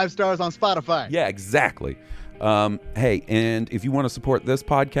now. 5 stars on Spotify. Yeah, exactly. Hey, and if you want to support this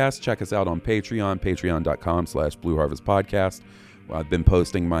podcast, check us out on Patreon, patreon.com/Blue Harvest Podcast. I've been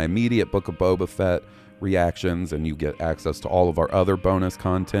posting my immediate Book of Boba Fett reactions, and you get access to all of our other bonus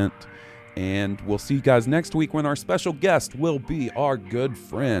content. And we'll see you guys next week when our special guest will be our good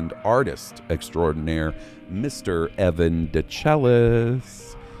friend, artist extraordinaire, Mr. Evan DeChellis.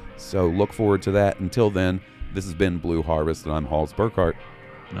 So look forward to that. Until then, this has been Blue Harvest, and I'm Halls Burkhart.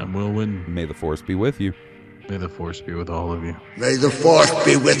 And I'm Will Wynn. May the Force be with you. May the Force be with all of you. May the Force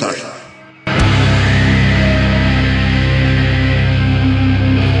be with us.